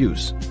professional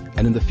use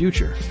and in the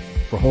future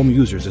for home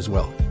users as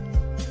well.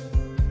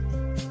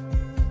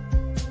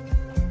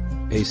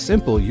 A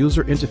simple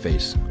user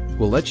interface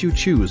will let you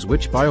choose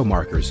which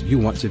biomarkers you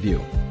want to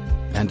view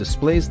and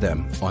displays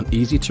them on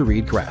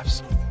easy-to-read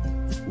graphs.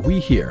 We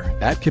here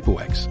at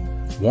Kipuwex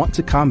want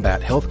to combat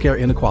healthcare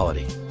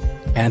inequality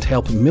and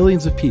help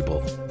millions of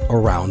people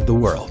around the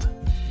world.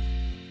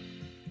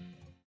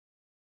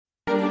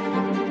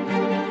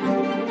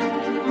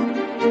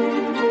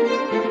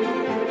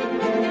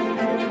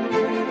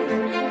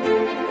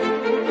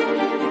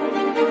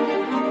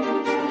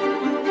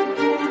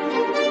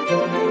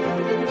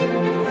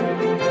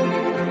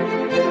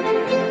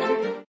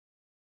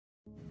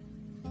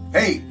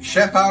 Hey,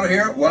 Chef Out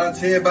here. Want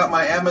to tell you about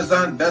my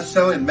Amazon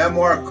best-selling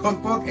memoir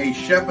cookbook, A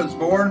Chef is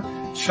Born,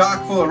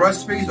 chock full of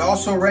recipes.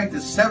 Also ranked the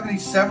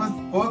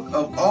 77th book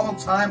of all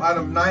time out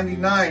of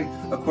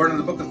 99, according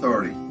to the Book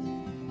Authority.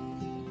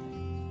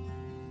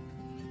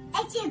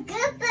 It's a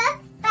good book,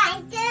 but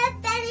I'm a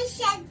better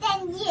chef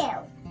than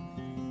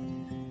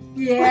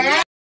you.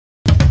 Yeah.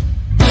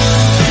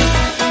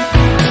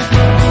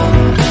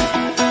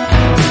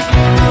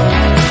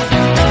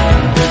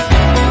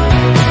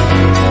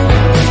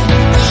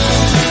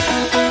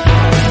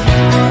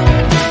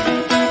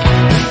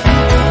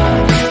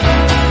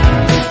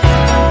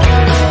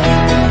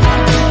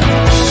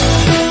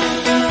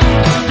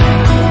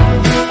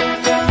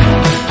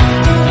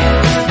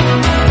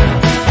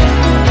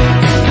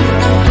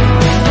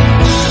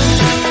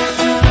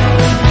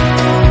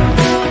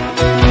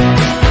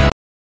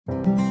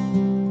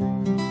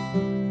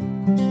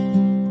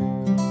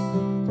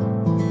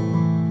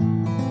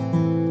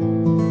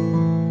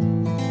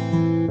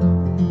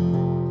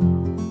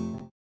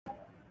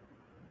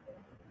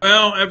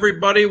 Well,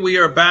 everybody, we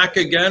are back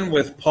again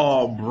with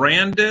Paul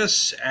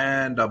Brandus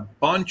and a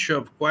bunch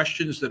of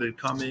questions that had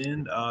come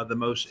in, the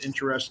most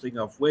interesting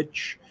of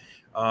which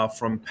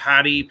from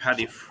Patty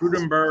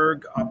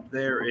Frudenberg up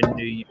there in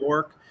New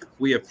York.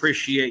 We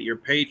appreciate your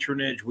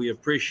patronage. We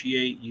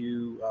appreciate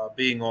you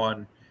being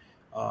on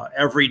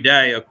every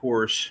day, of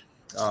course.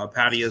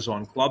 Patty is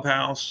on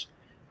Clubhouse,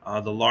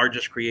 the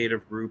largest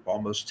creative group,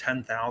 almost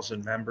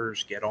 10,000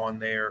 members get on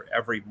there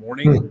every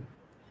morning.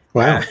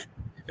 Wow.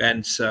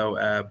 And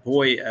so,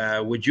 boy,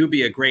 would you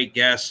be a great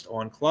guest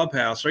on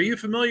Clubhouse? Are you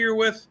familiar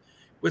with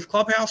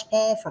Clubhouse,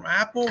 Paul, from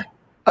Apple?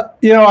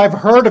 You know, I've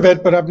heard of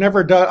it, but I've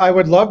never done. I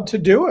would love to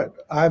do it.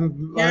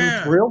 I'm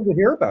thrilled to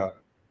hear about it.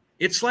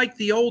 It's like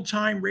the old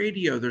time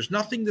radio. There's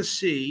nothing to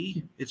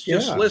see. It's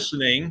just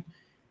listening,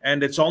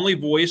 and it's only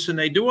voice. And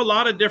they do a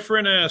lot of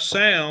different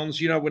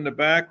sounds. You know, in the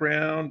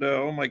background.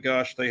 Oh my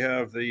gosh, they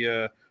have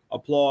the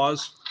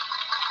applause.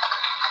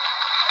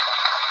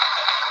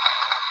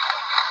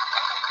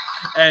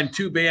 And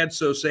too bad,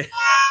 so say.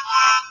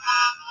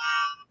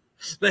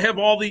 They have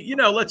all the, you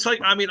know, let's like,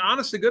 I mean,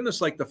 honest to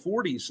goodness, like the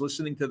 40s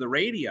listening to the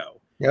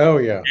radio. Oh,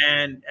 yeah.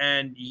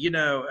 And you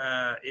know,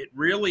 it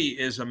really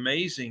is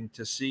amazing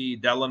to see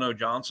Delano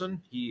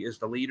Johnson. He is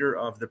the leader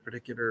of the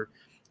particular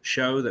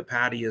show that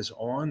Patty is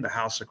on, the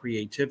House of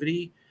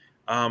Creativity.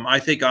 I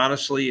think,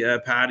 honestly,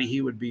 Patty,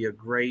 he would be a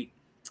great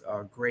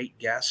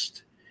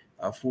guest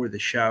for the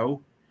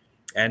show.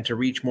 And to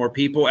reach more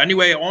people.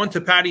 Anyway, on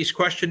to Patty's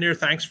question there.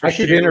 Thanks for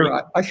sharing.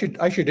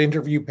 I should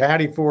interview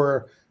Patty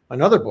for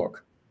another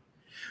book.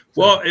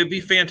 Well, it'd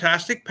be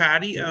fantastic.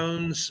 Patty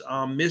owns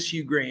Miss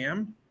You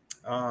Graham,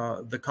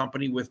 the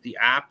company with the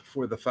app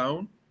for the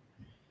phone,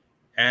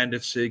 and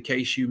it's in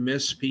case you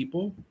miss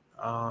people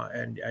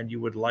and you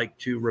would like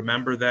to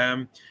remember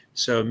them.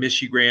 So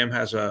Miss You Graham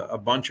has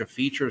a bunch of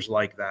features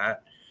like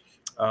that.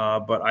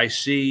 But I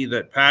see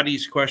that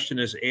Patty's question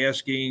is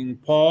asking,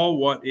 Paul,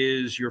 what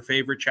is your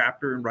favorite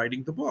chapter in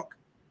writing the book?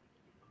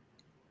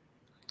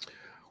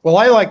 Well,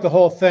 I like the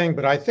whole thing,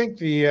 but I think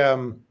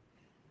the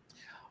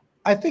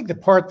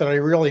part that I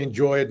really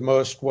enjoyed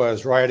most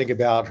was writing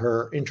about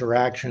her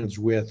interactions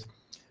with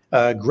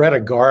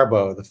Greta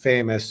Garbo, the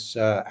famous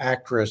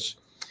actress.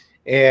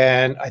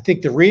 And I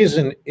think the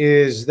reason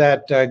is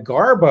that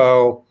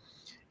Garbo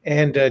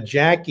and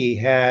Jackie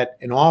had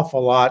an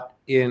awful lot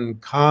in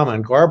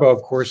common. Garbo,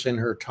 of course, in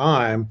her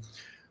time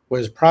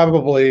was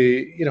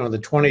probably, you know, in the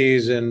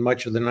 20s and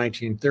much of the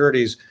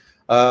 1930s,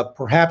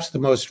 perhaps the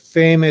most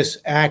famous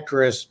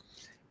actress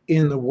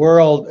in the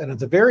world. And at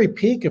the very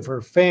peak of her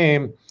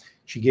fame,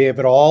 she gave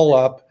it all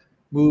up,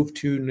 moved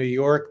to New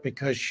York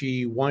because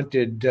she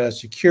wanted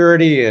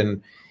security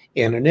and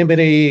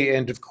anonymity.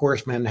 And of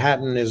course,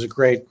 Manhattan is a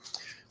great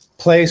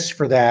place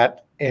for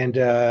that. And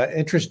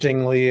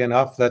interestingly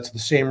enough, that's the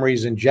same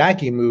reason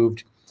Jackie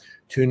moved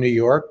to New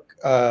York.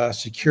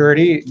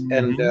 Security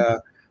and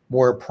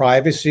more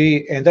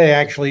privacy, and they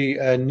actually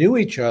knew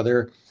each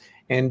other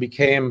and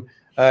became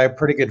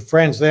pretty good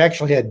friends. They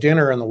actually had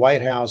dinner in the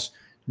White House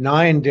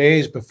 9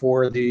 days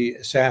before the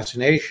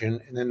assassination,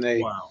 and then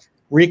they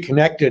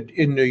reconnected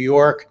in New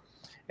York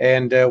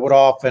and would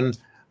often,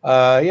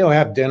 you know,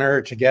 have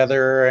dinner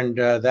together and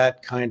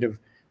that kind of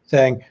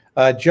thing.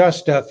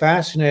 Just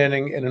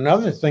fascinating. And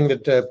another thing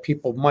that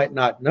people might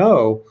not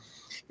know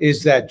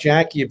is that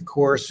Jackie, of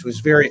course, was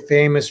very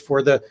famous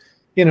for the,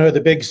 you know,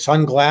 the big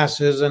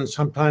sunglasses and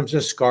sometimes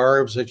the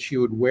scarves that she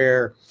would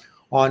wear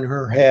on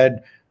her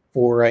head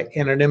for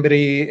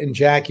anonymity. And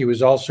Jackie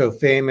was also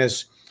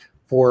famous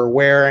for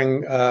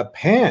wearing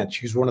pants.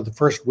 She was one of the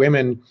first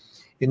women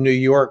in New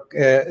York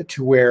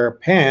to wear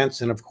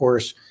pants. And of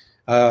course,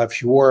 if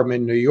she wore them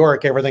in New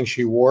York, everything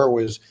she wore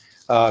was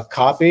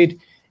copied.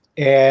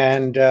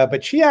 And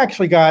but she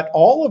actually got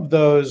all of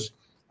those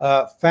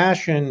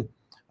fashion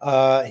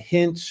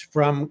hints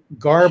from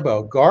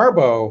Garbo.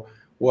 Garbo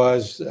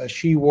was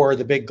she wore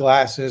the big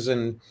glasses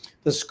and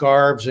the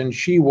scarves, and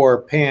she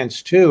wore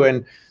pants too.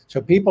 And so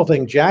people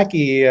think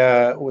Jackie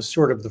was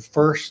sort of the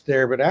first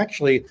there, but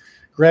actually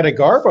Greta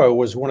Garbo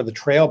was one of the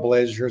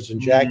trailblazers,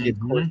 and Jackie, of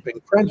course, being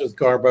friends with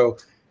Garbo,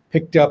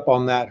 picked up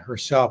on that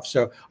herself.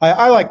 So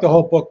I like the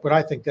whole book, but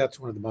I think that's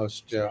one of the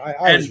most.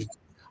 I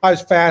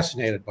was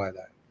fascinated by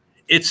that.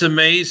 It's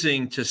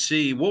amazing to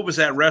see. What was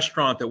that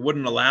restaurant that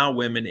wouldn't allow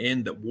women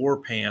in that wore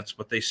pants,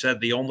 but they said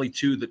the only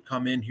two that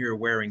come in here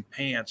wearing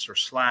pants or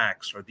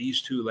slacks are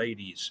these two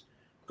ladies,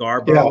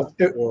 Garbo.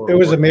 Yeah, it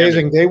was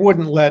amazing. They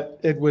wouldn't let,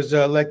 it was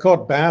they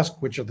called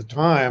Basque, which at the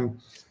time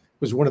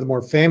was one of the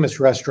more famous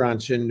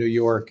restaurants in New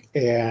York.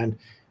 And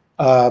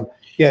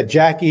yeah,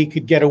 Jackie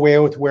could get away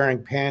with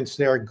wearing pants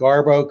there.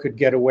 Garbo could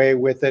get away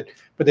with it,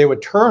 but they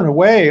would turn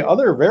away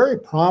other very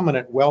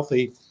prominent,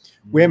 wealthy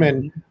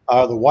women.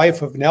 The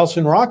wife of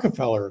Nelson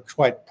Rockefeller,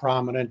 quite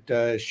prominent.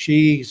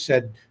 They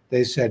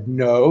said,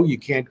 no, you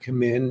can't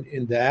come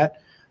in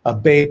that.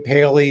 Babe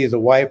Paley, the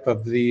wife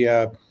of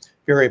the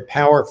very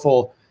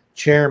powerful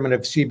chairman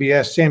of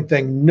CBS, same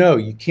thing. No,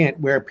 you can't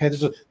wear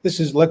pants. This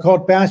is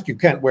called Basque. You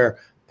can't wear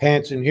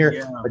pants in here.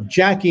 Yeah. But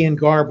Jackie and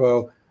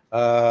Garbo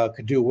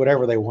could do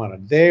whatever they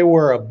wanted. They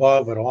were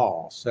above it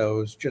all. So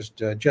it was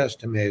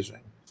just amazing.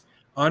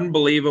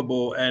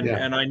 Unbelievable.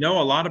 And I know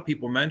a lot of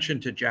people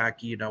mentioned to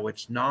Jackie, you know,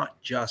 it's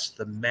not just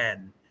the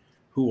men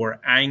who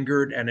are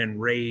angered and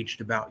enraged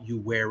about you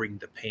wearing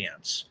the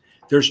pants.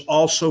 There's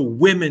also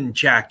women,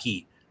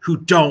 Jackie, who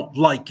don't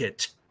like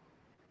it.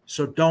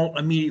 So don't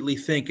immediately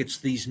think it's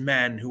these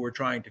men who are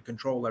trying to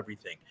control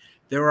everything.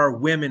 There are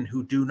women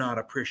who do not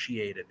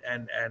appreciate it.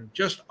 And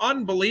just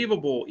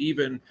unbelievable,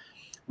 even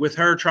with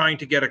her trying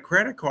to get a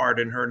credit card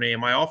in her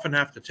name. I often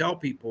have to tell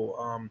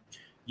people,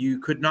 you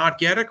could not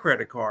get a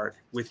credit card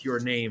with your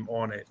name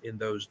on it in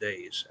those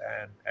days.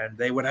 And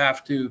they would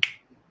have to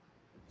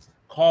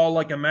call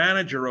like a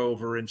manager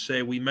over and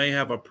say, we may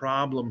have a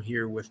problem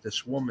here with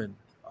this woman.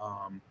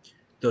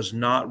 Does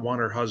not want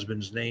her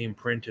husband's name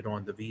printed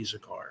on the Visa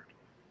card.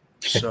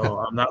 So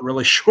I'm not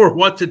really sure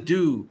what to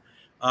do.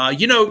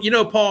 You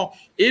know, Paul,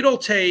 it'll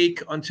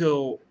take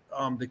until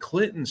the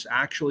Clintons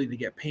actually to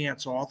get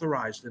pants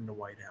authorized in the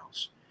White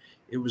House.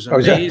 It was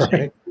amazing.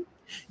 Right?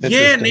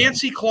 Yeah,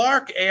 Nancy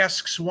Clark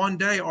asks one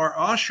day, our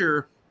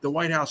usher, the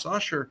White House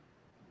usher,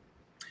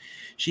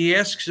 she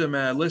asks him,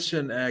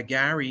 listen,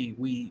 Gary,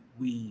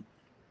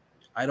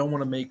 I don't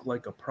want to make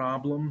like a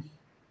problem,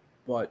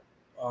 but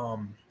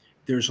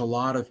there's a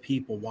lot of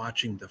people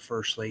watching the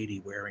First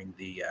Lady wearing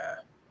the,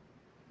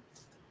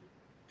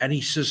 and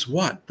he says,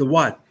 what? The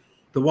what?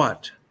 The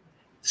what?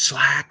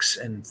 Slacks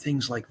and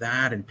things like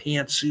that and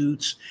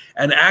pantsuits.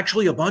 And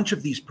actually a bunch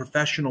of these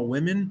professional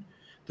women,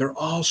 they're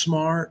all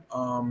smart,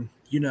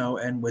 you know,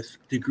 and with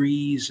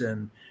degrees,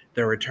 and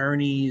they're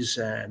attorneys,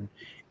 and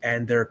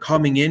they're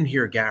coming in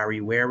here,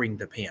 Gary, wearing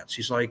the pants.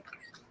 He's like,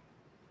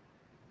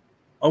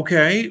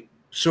 okay,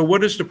 so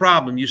what is the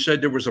problem? You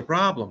said there was a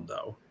problem,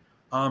 though.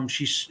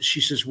 She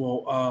says,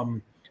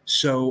 well,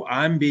 so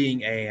I'm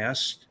being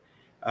asked.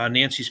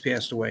 Nancy's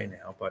passed away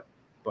now, but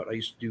I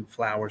used to do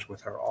flowers with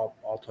her,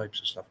 all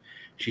types of stuff.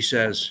 She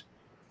says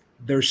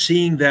they're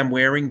seeing them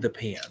wearing the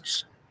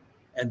pants,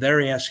 and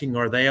they're asking,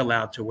 are they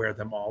allowed to wear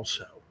them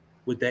also?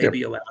 Would they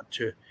be allowed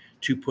to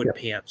put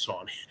pants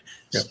on?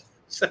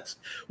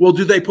 Well,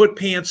 do they put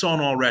pants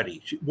on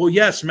already? Well,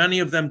 yes, many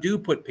of them do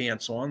put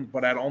pants on,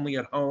 but only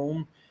at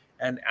home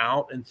and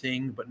out and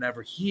things, but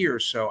never here.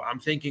 So I'm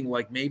thinking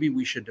like maybe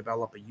we should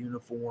develop a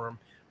uniform,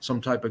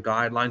 some type of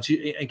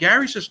guidelines. And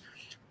Gary says,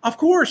 of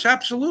course,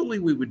 absolutely,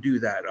 we would do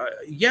that.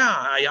 Yeah,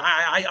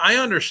 I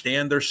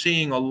understand. They're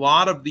seeing a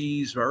lot of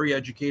these very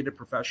educated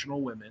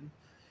professional women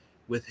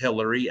with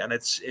Hillary, and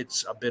it's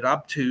a bit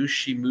obtuse.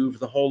 She moved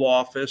the whole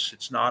office.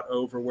 It's not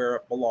over where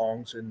it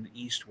belongs in the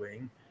East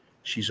Wing.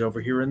 She's over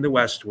here in the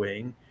West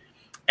Wing.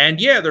 And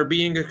yeah, they're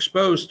being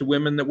exposed to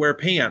women that wear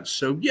pants.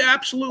 So yeah,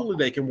 absolutely,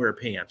 they can wear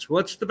pants. Well,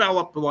 let's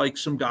develop like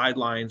some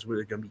guidelines where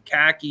they're going to be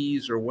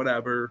khakis or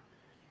whatever,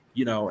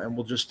 you know, and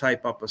we'll just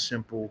type up a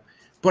simple.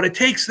 But it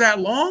takes that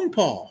long,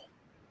 Paul.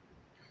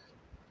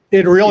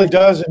 It really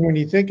does. And when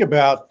you think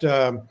about,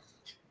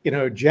 you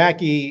know,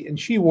 Jackie, and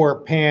she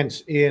wore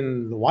pants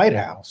in the White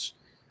House,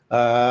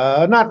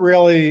 not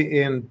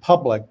really in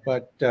public,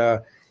 but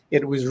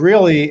it was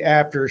really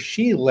after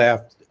she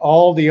left,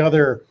 all the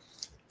other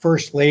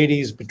first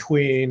ladies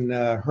between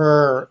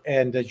her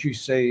and, as you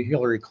say,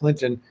 Hillary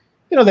Clinton,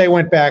 you know, they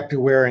went back to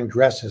wearing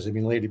dresses. I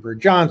mean, Lady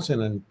Bird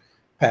Johnson and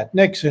Pat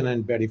Nixon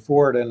and Betty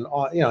Ford and,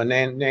 you know,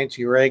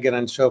 Nancy Reagan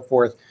and so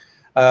forth.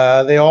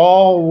 They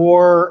all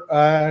wore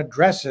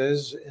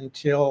dresses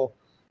until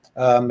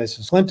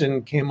Mrs.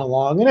 Clinton came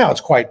along. And now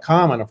it's quite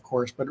common, of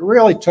course, but it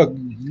really took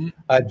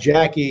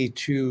Jackie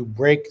to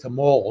break the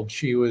mold.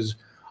 She was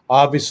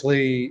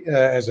obviously,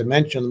 as I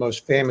mentioned, the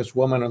most famous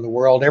woman in the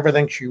world.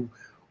 Everything she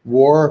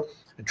wore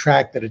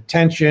attracted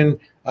attention,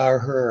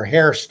 her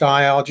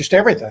hairstyle, just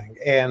everything.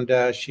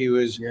 And she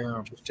was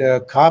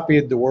just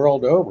copied the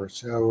world over.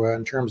 So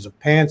in terms of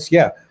pants,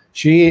 yeah,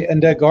 she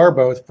and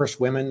Garbo, the first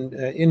women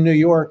in New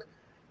York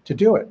to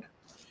do it.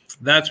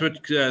 That's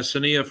what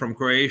Sania from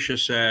Croatia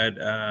said.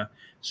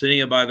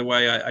 Sania, by the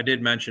way, I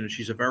did mention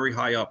she's a very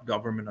high up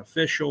government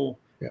official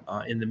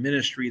in the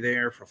ministry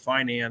there for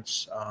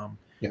finance.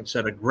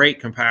 said a great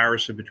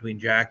comparison between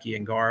Jackie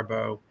and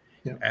Garbo.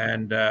 Yep.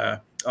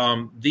 And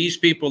these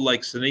people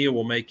like Sania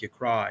will make you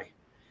cry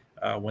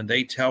when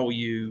they tell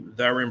you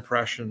their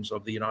impressions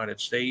of the United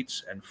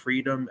States and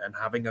freedom and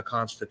having a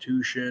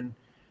constitution.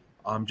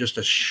 Just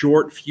a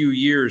short few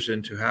years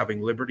into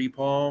having liberty,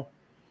 Paul,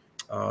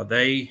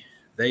 they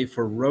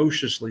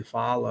ferociously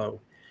follow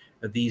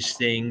these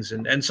things,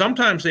 and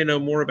sometimes they know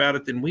more about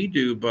it than we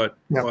do. But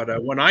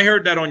when I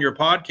heard that on your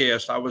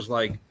podcast, I was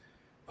like,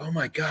 oh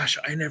my gosh,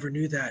 I never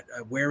knew that.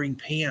 Wearing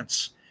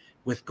pants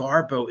with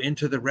Garbo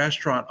into the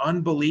restaurant,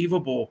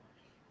 unbelievable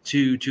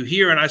to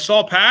hear. And I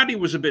saw Patty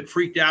was a bit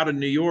freaked out in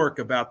New York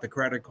about the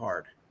credit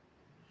card.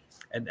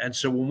 And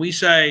so when we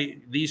say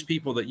these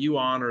people that you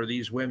honor,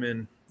 these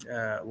women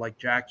like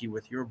Jackie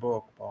with your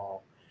book,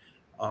 Paul,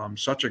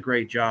 such a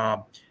great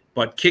job.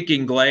 But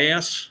kicking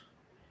glass,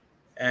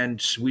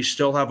 and we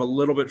still have a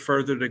little bit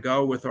further to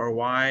go with our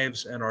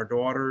wives and our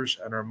daughters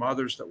and our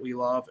mothers that we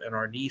love and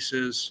our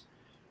nieces.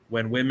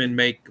 When women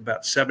make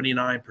about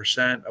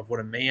 79% of what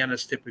a man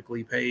is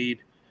typically paid.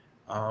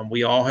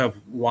 We all have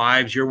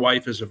wives. Your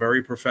wife is a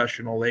very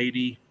professional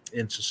lady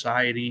in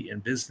society, in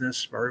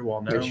business, very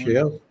well known. Yes, she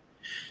is.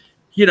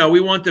 You know,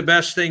 we want the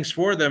best things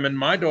for them. And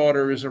my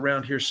daughter is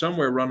around here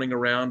somewhere running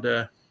around.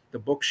 The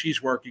book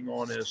she's working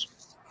on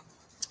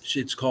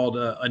it's called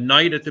A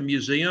Night at the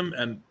Museum.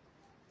 And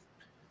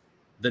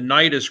the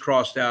night is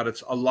crossed out.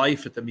 It's A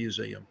Life at the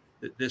Museum.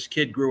 This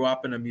kid grew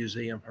up in a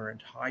museum her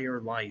entire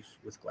life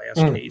with glass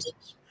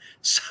cases.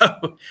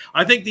 So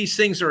I think these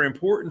things are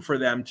important for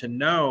them to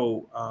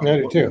know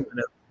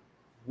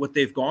what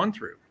they've gone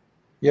through.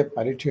 Yep,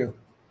 I do too.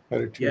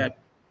 Yeah,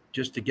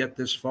 just to get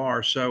this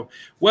far. So,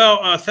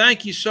 well,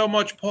 thank you so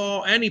much,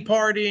 Paul. Any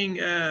parting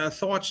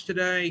thoughts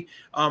today?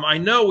 I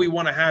know we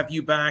want to have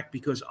you back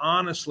because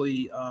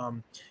honestly,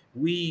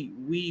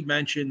 we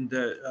mentioned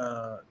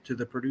to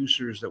the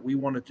producers that we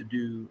wanted to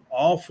do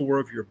all 4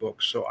 of your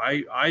books. So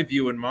I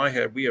view in my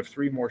head, we have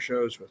 3 more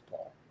shows with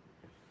Paul.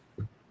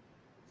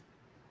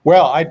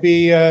 Well, I'd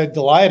be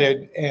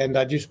delighted. And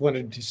I just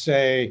wanted to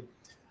say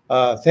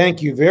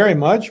thank you very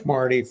much,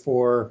 Marty,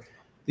 for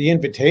the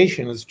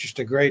invitation. It's just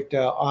a great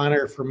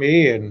honor for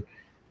me. And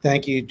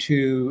thank you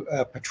to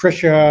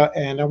Patricia.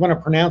 And I want to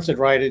pronounce it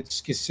right.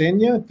 It's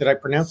Ksenia. Did I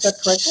pronounce that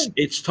correctly?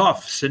 It's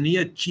tough.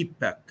 Sania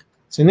Chipek.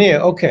 Sania,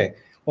 okay.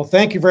 Well,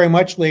 thank you very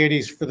much,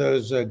 ladies, for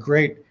those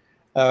great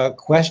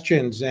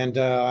questions. And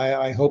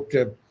I hope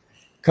to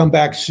come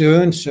back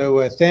soon.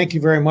 So thank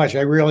you very much.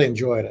 I really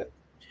enjoyed it.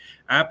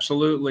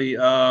 Absolutely.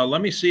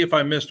 Let me see if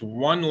I missed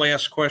one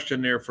last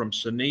question there from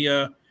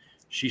Sania.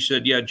 She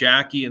said, yeah,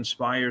 Jackie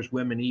inspires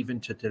women even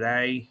to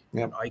today.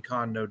 Yep. An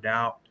icon, no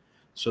doubt.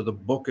 So the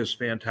book is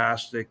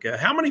fantastic.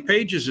 How many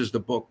pages is the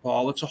book,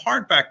 Paul? It's a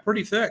hardback,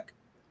 pretty thick.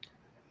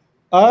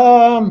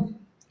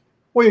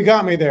 Well, you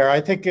got me there. I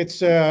think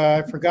it's,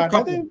 I forgot,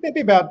 I think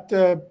maybe about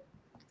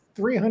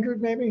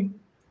 300, maybe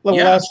a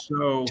little less.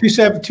 So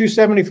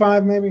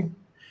 275, maybe.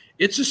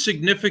 It's a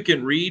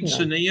significant read,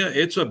 Sania.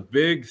 It's a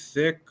big,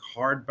 thick,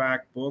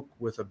 hardback book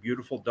with a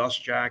beautiful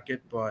dust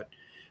jacket. But,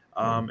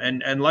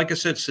 and like I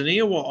said,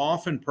 Sania will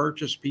often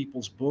purchase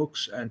people's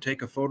books and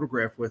take a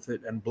photograph with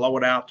it and blow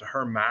it out to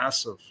her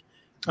massive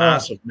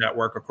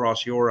network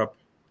across Europe.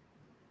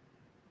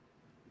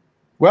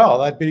 Well,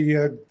 that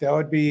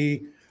would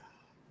be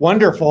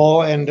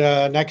wonderful. And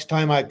next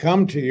time I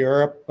come to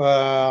Europe,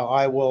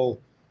 I will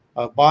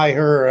buy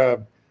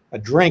her a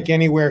drink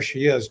anywhere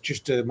she is,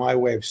 just my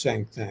way of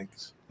saying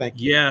thanks. Thank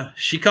you. Yeah,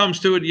 she comes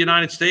to the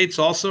United States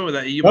also.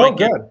 That you might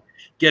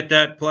get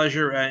that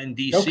pleasure in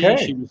DC.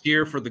 Okay. She was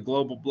here for the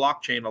Global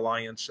Blockchain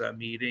Alliance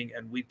meeting,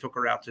 and we took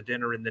her out to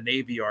dinner in the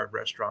Navy Yard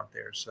restaurant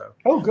there. So,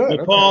 good.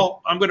 Well,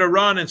 Paul, I'm going to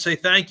run and say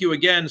thank you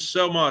again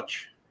so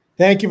much.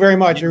 Thank you very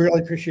much. I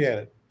really appreciate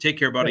it. Take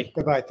care, buddy.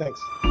 Goodbye. Thanks.